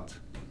not.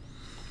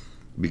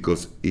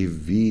 Because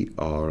if we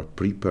are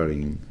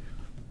preparing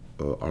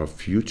our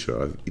future,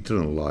 our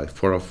eternal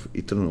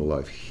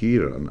life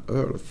here on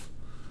earth,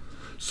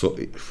 so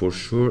for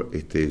sure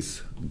it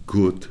is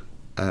good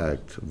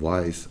act,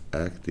 wise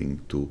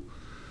acting to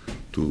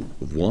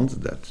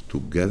want that, to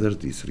gather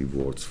these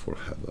rewards for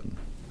heaven,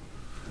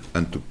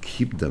 and to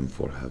keep them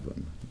for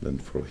heaven than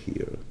for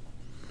here.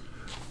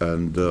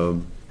 And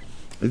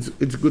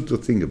it's good to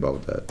think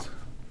about that.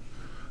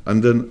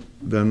 And then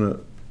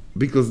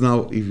because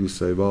now if you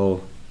say,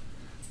 well,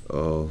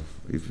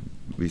 if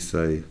we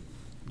say,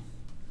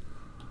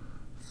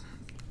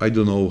 I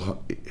don't know,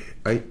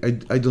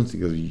 I don't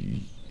think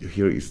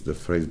here is the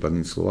phrase, but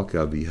in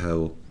Slovakia we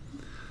have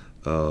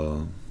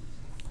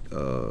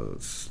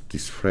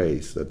this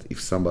phrase that if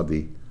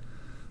somebody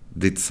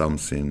did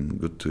something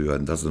good to you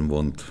and doesn't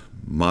want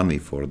money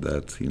for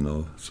that,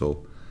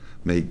 so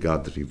may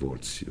God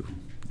rewards you.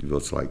 It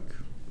was like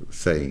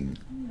saying,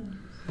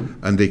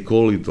 and they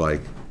call it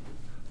like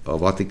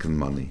Vatican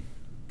money,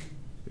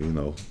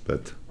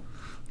 that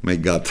may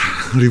God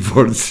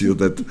rewards you,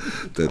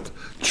 that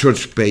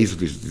church pays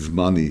with this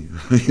money,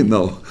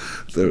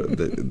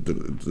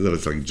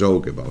 there's like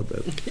joke about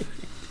that.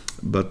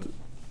 But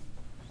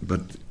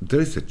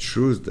there is a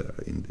truth there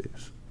in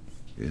this,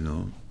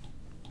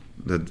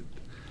 that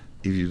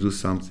if you do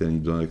something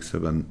and you don't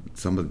accept, and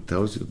somebody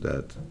tells you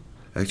that,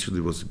 actually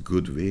it was a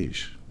good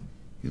wish,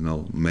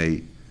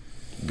 may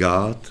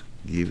God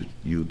give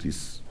you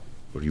this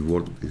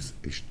reward, this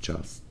is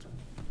just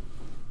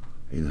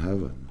in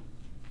heaven,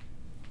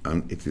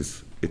 and it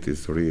is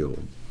real.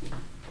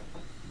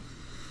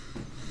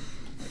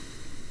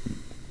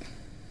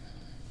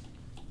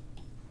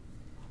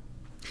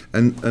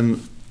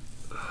 And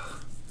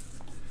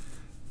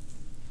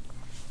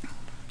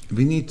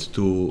we need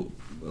to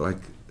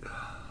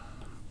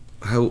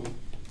have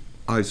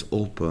eyes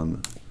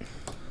open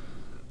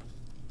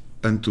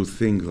and to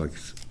think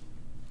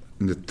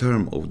in the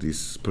term of these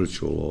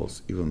spiritual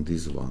laws, even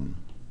this one,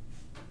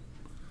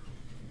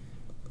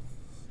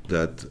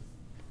 that,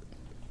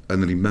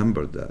 and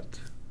remember that,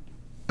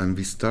 and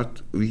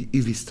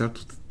if we start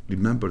to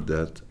remember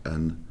that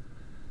and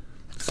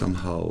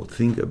somehow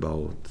think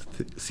about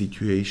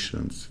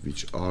situations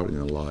which are in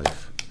a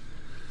life,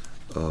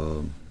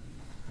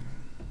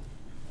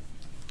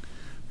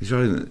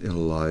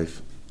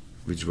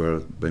 which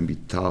were maybe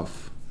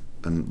tough,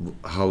 and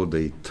how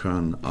they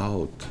turn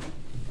out,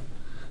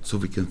 so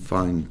we can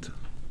find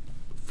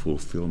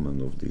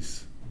fulfillment of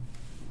this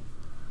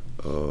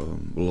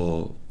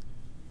law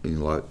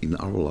in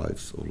our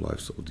lives or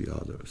lives of the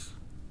others.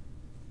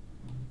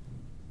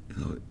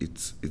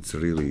 It's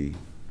really,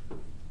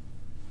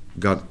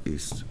 God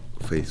is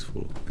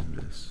faithful in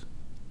this.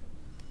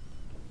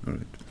 All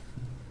right,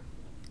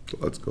 so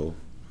let's go.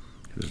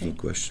 Here's the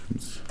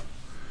questions.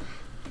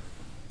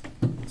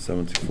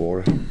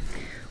 74.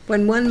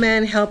 When one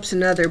man helps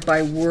another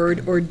by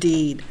word or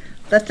deed,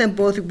 let them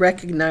both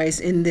recognize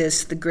in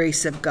this the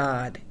grace of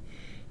God.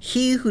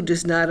 He who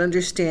does not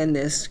understand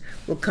this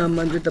will come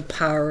under the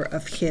power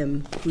of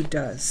him who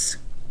does.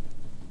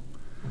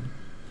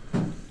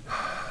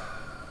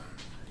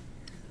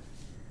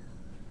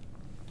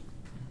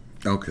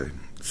 Okay,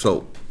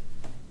 so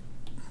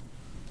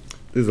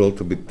this is a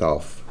little bit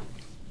tough.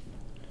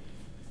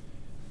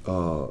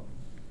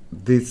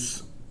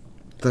 This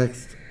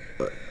text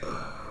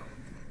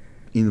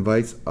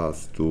invites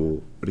us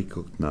to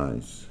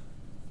recognize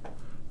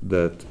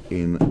that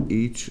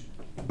acknowledge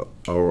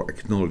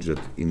that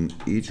in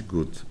each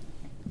good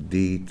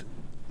deed,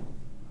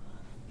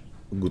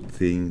 good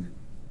thing,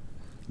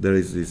 there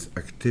is this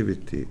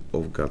activity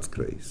of God's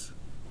grace.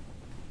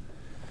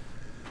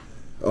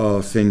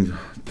 Saint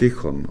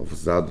Tikhon of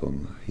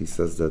Zadon, he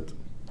says that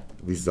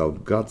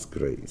without God's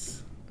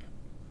grace,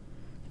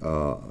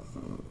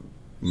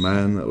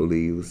 man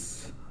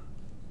lives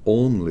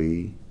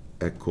only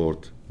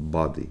accord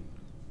body,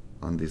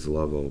 on this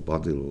level,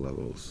 bodily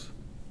levels,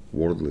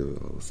 worldly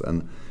levels,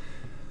 and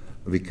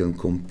we can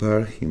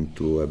compare him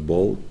to a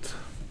boat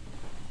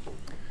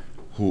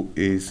who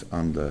is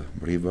on the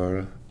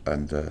river,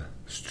 and the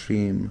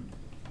stream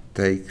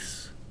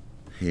takes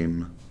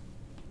him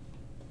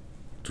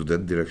to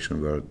that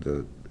direction where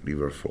the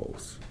river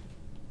flows.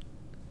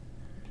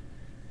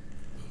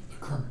 The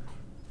current.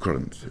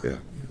 Current, yeah,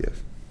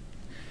 yes.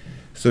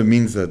 So it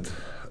means that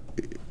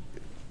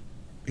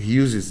he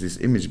uses this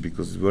image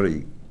because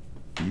it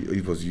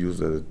was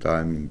used at the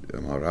time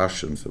among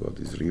Russians about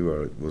this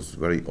river. It was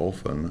very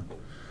often,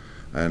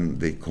 and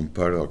they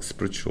compare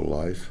spiritual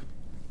life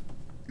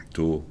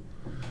to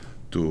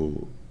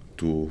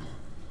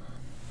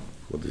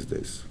what is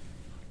this?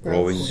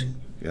 Rowing,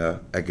 yeah,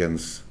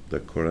 against the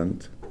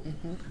current,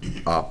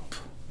 up,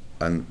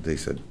 and they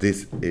said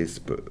this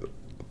is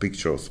a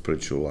picture of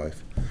spiritual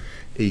life.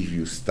 If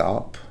you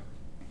stop,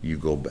 you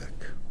go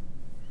back,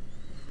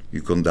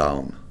 you come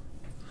down.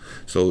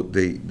 So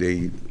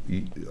they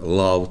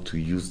love to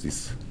use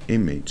this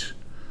image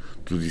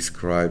to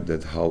describe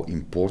that how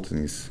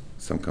important is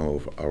some kind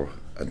of our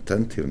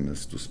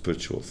attentiveness to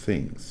spiritual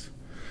things,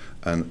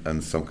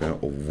 and some kind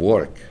of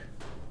work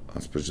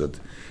on spiritual. That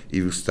if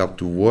you stop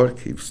to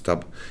work, if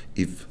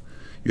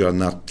you are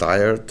not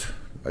tired,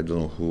 I don't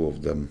know who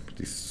of them,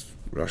 this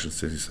Russian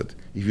citizen said,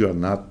 if you are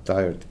not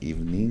tired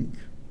evening,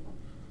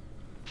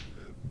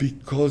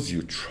 because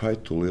you try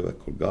to live a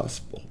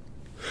gospel,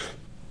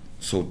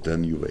 so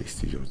then you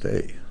wasted your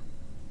day.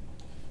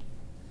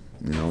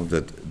 We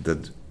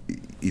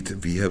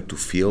have to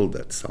feel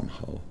that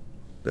somehow,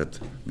 that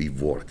we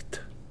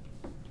worked.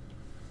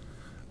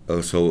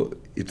 So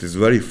it is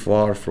very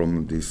far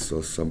from this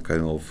some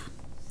kind of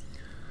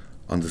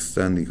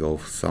understanding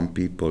of some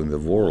people in the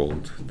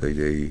world.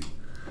 They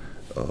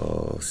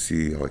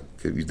see, like,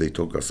 if they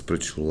talk about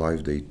spiritual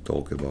life, they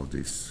talk about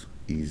this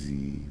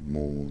easy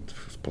mood,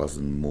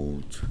 pleasant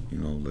mood,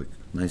 like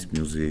nice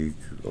music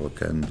or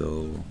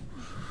candle,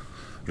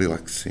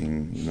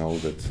 relaxing,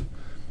 that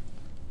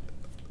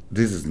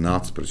this is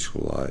not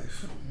spiritual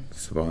life.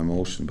 It's about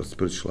emotion, but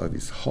spiritual life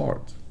is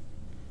hard,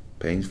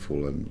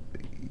 painful, and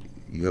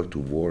you have to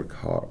work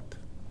hard.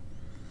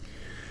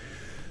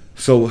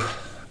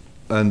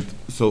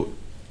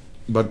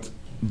 But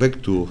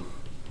back to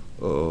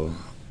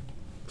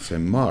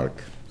St.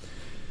 Mark,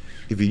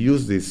 if we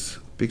use this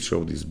picture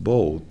of this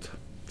boat,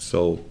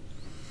 so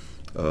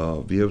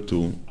we have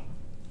to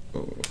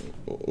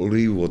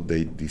leave what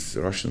these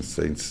Russian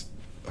saints,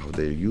 how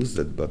they use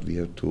it, but we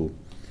have to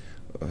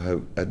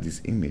add this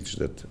image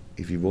that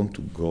if we want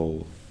to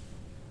go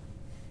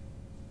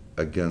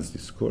against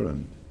this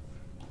current,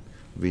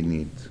 we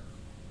need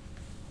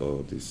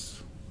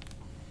this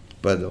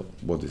paddle.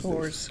 What is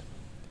Oars. this?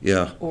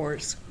 Yeah.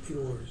 Oars.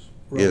 Oars.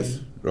 Yes,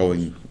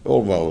 rowing.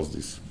 Or what was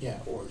this? Yeah,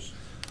 oars.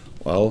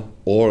 Well,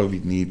 or we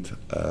need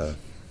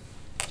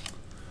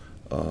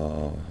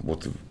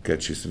what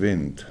catches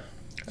wind.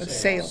 A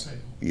sail.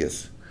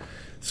 Yes.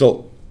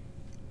 So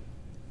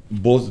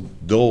both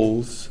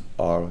those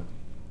are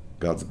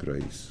God's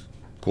grace,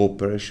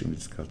 cooperation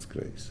with God's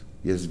grace.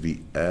 Yes,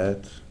 we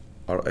add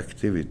our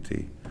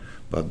activity,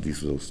 but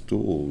those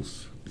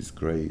tools, this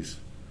grace,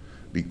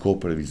 we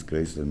cooperate with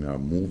grace, and we are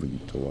moving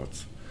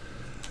towards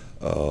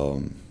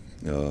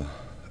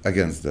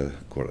against the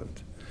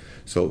current.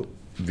 So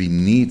we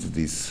need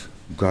this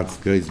God's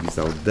grace.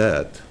 Without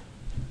that,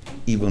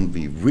 even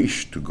we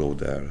wish to go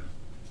there,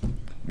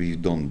 we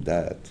don't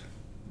that,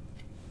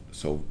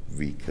 so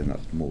we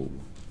cannot move.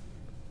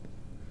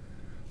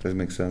 Does it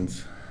make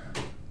sense?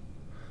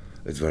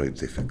 It's very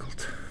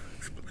difficult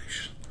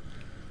explanation.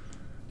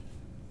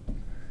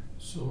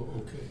 So,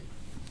 okay,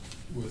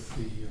 with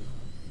the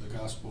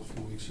gospel a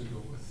few weeks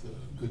ago with the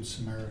Good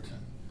Samaritan,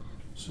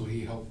 so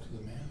he helped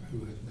the man who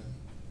had been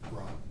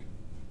robbed.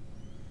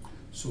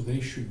 So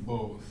they should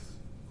both,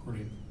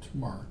 according to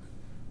Mark,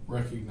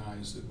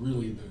 recognize that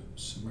really the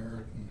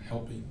Samaritan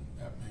helping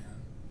that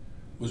man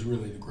was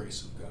really the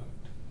grace of God.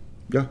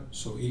 Yeah.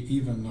 So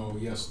even though,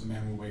 yes, the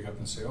man would wake up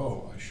and say,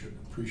 "Oh, I should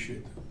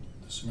appreciate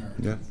the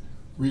Samaritan," Yeah.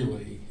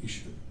 really he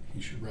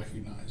should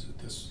recognize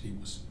that he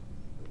was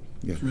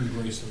Yeah. through the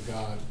grace of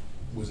God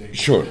was able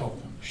Sure. to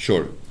help him.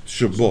 Sure,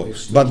 So they both.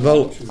 still But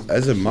well, have to-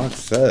 as a Mark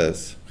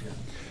says, Yeah.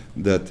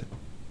 that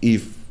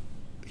if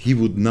he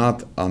would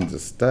not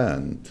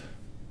understand,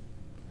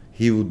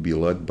 he would be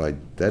led by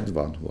that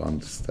one who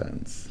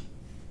understands.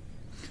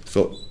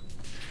 So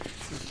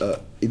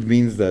it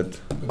means that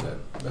But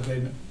that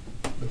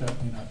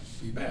may not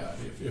be bad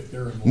if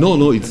they're involved.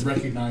 No, it's- and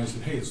recognize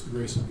that, hey, it's the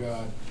grace of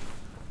God.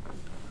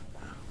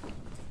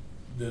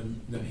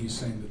 Then he's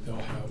saying that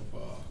they'll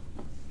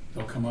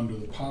come under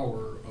the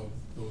power of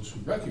those who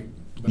recognize.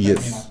 But that may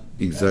yes, not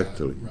be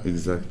exactly, bad, right?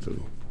 exactly.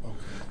 Okay.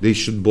 They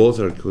should both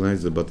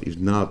recognize it, but if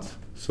not,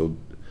 so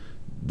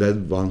that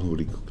one who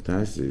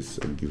recognizes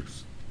and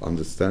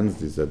understands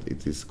this, that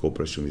it is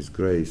cooperation with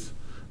grace,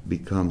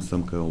 becomes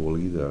some kind of a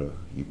leader.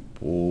 He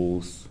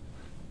pulls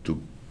to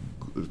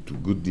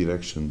good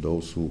direction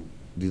those who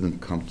didn't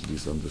come to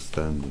this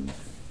understanding.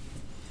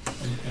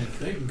 And if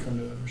they can come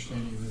to that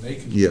understanding, then they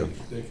can Yeah.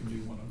 they can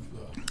be one of the.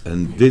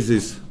 And this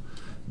is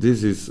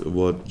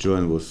what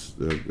Joanne was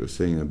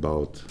saying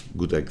about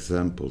good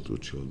example to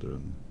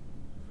children.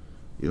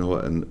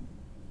 And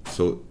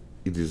so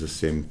it is the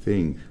same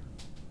thing.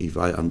 If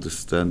I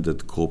understand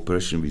that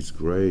cooperation with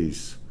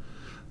grace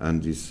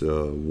and this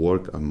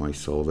work on my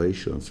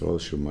salvation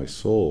of my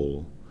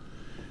soul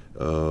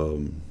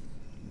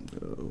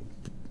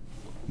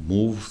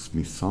moves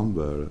me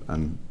somewhere,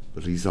 and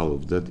result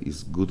of that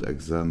is good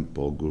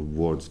example, good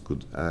words,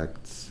 good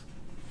acts.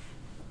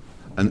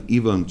 And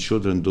even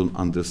children don't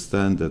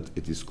understand that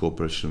it is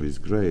cooperation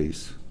with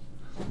grace,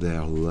 they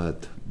are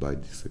led by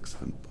this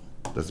example.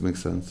 Does it make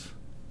sense?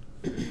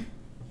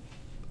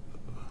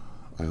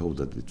 I hope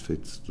that it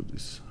fits to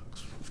this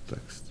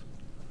text.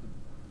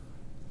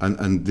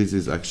 And this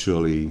is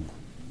actually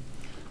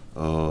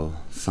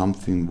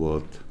something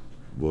what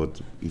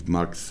if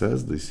Mark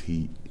says this,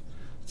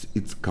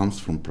 it comes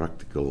from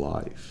practical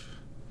life.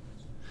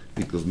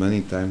 Because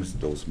many times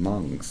those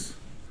monks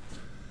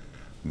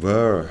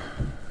were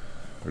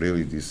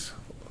really these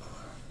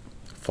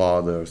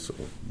fathers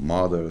or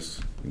mothers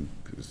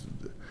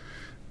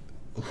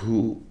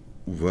who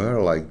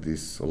were like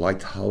these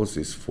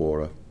lighthouses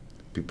for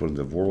people in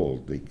the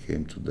world. They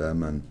came to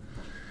them and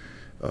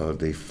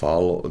these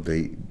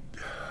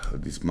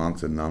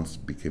monks and nuns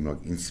became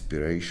like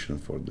inspiration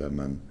for them,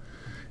 and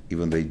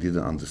even they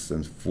didn't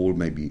understand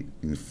maybe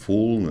in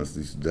fullness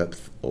this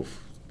depth of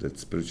that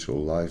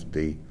spiritual life,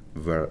 they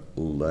were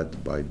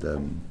led by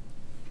them,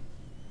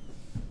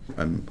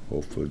 and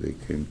hopefully they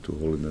came to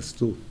holiness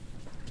too.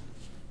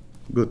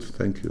 Good,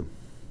 thank you.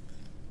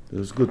 It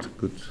was good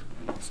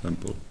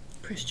example.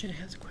 Christian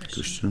has a question.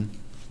 Christian?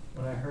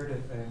 When I heard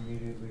it, I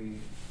immediately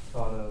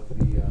thought of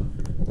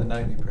the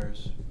nightly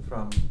prayers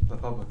from the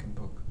Publican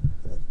book.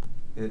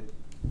 It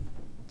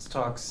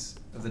talks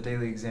of the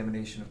daily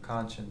examination of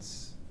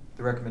conscience,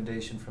 the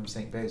recommendation from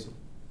St. Basil.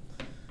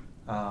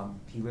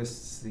 He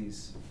lists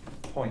these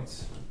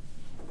points,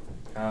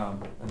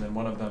 and then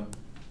one of them,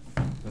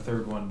 the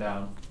third one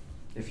down,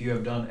 if you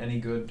have done any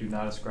good, do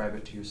not ascribe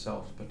it to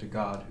yourself, but to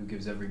God who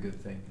gives every good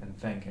thing, and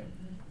thank Him.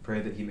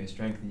 Pray that He may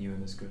strengthen you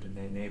in this good and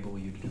enable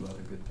you to do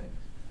other good things.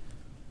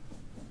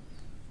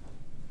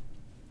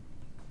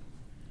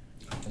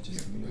 That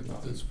just immediately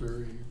thought. That's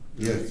very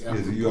Yes,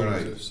 apropos you are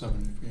right. to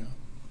 7, yeah.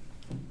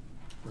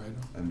 Right on.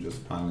 I'm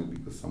just smiling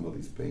because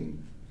somebody's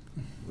paying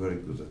very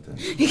good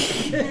attention.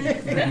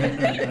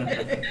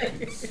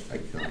 I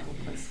can't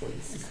help myself,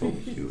 it's so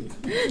cute.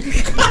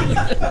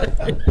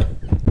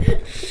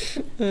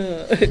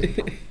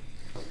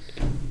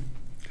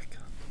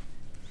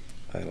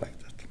 I like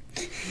that.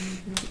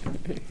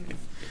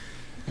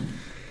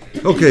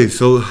 Okay,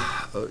 so,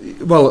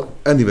 well,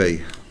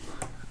 anyway,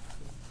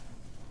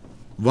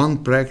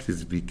 one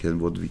practice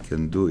what we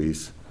can do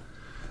is,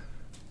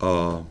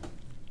 I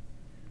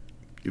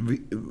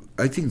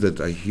think that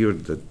I hear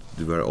that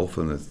very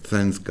often,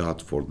 thanks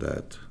God for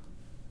that.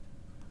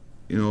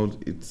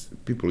 it's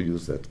people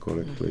use that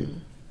correctly,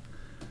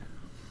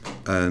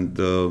 and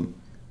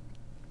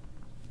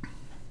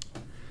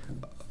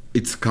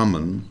it's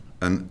common,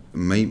 and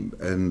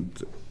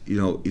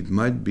it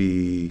might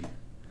be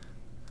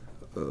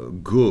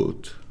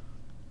good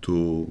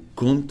to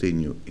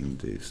continue in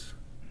this,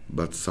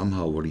 but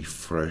somehow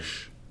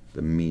refresh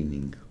the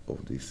meaning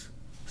of this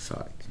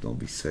side.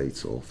 We say it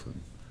so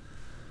often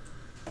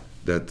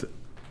that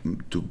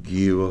to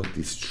give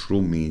this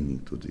true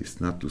meaning to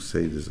this, not to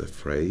say it as a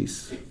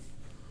phrase,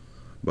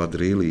 but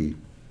really,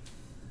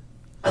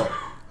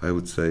 I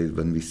would say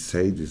when we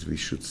say this, we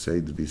should say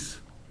it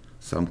with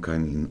some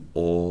kind in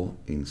awe,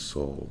 in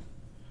soul,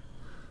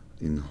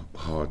 in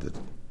heart,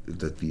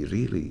 that we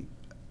really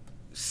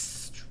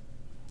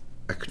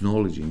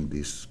acknowledging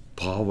this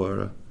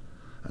power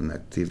and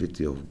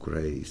activity of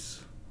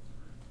grace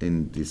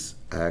in this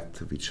act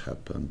which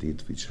happened,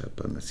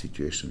 a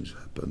situation which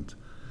happened,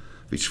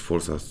 which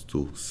forced us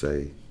to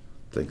say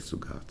thanks to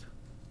God.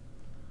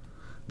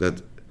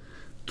 That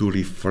to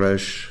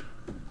refresh,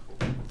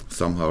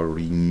 somehow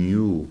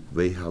renew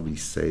way how we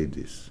say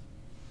this.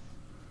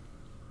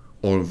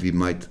 Or we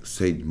might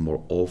say it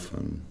more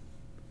often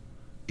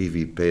if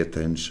we pay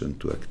attention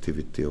to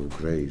activity of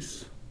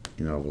grace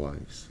in our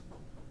lives.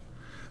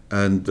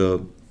 And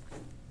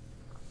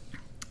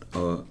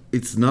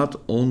it's not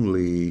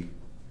only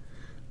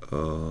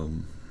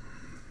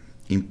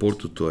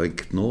important to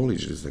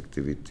acknowledge this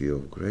activity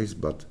of grace,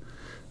 but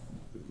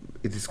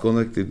it is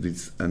connected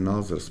with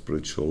another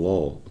spiritual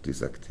law of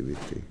this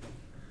activity.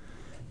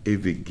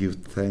 If we give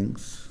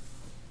thanks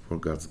for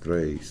God's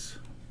grace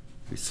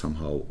with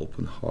somehow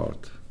open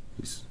heart,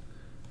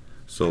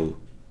 so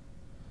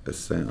as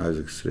Saint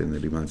Isaac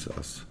Sirene reminds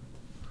us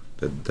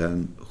that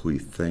then who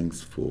is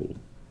thankful,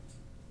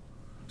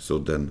 so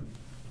then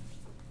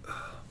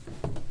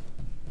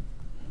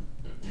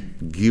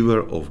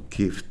giver of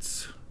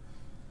gifts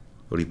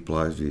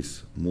replies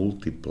with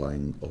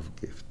multiplying of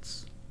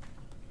gifts.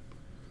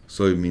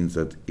 So it means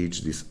that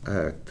each this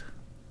act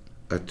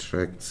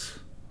attracts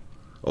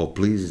or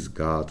pleases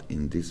God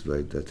in this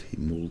way, that He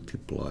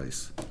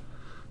multiplies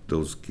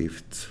those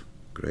gifts,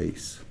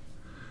 grace,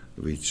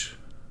 which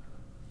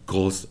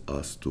cause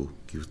us to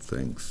give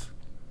thanks.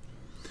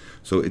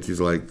 So it is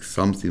like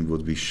something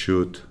what we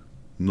should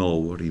know,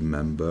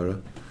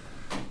 remember,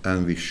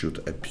 and we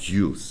should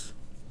abuse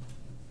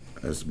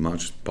as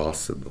much as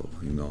possible,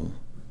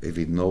 If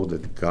we know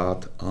that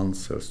God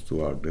answers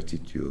to our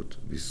gratitude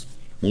with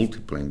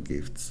multiplying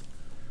gifts,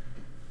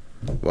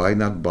 why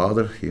not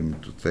bother Him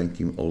to thank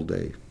Him all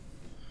day?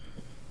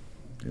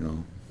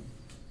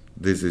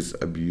 This is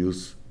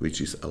abuse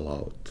which is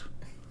allowed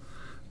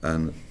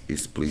and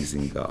is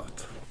pleasing God.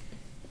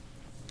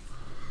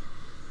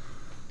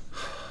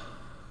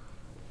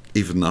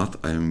 If not,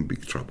 I am in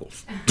big trouble.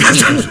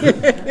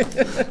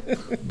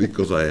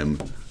 Because I am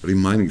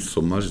reminding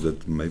so much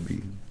that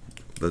maybe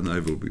then I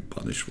will be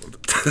punished for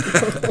that.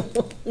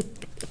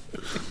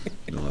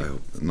 No, I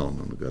hope no,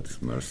 God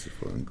is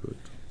merciful and good.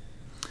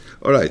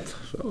 All right,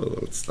 so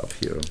let's stop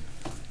here.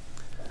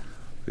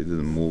 We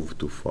didn't move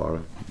too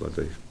far, but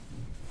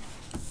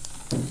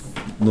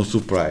no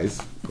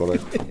surprise,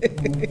 correct?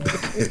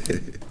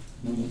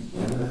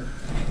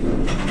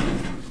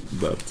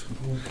 But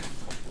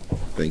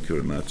thank you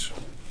very much.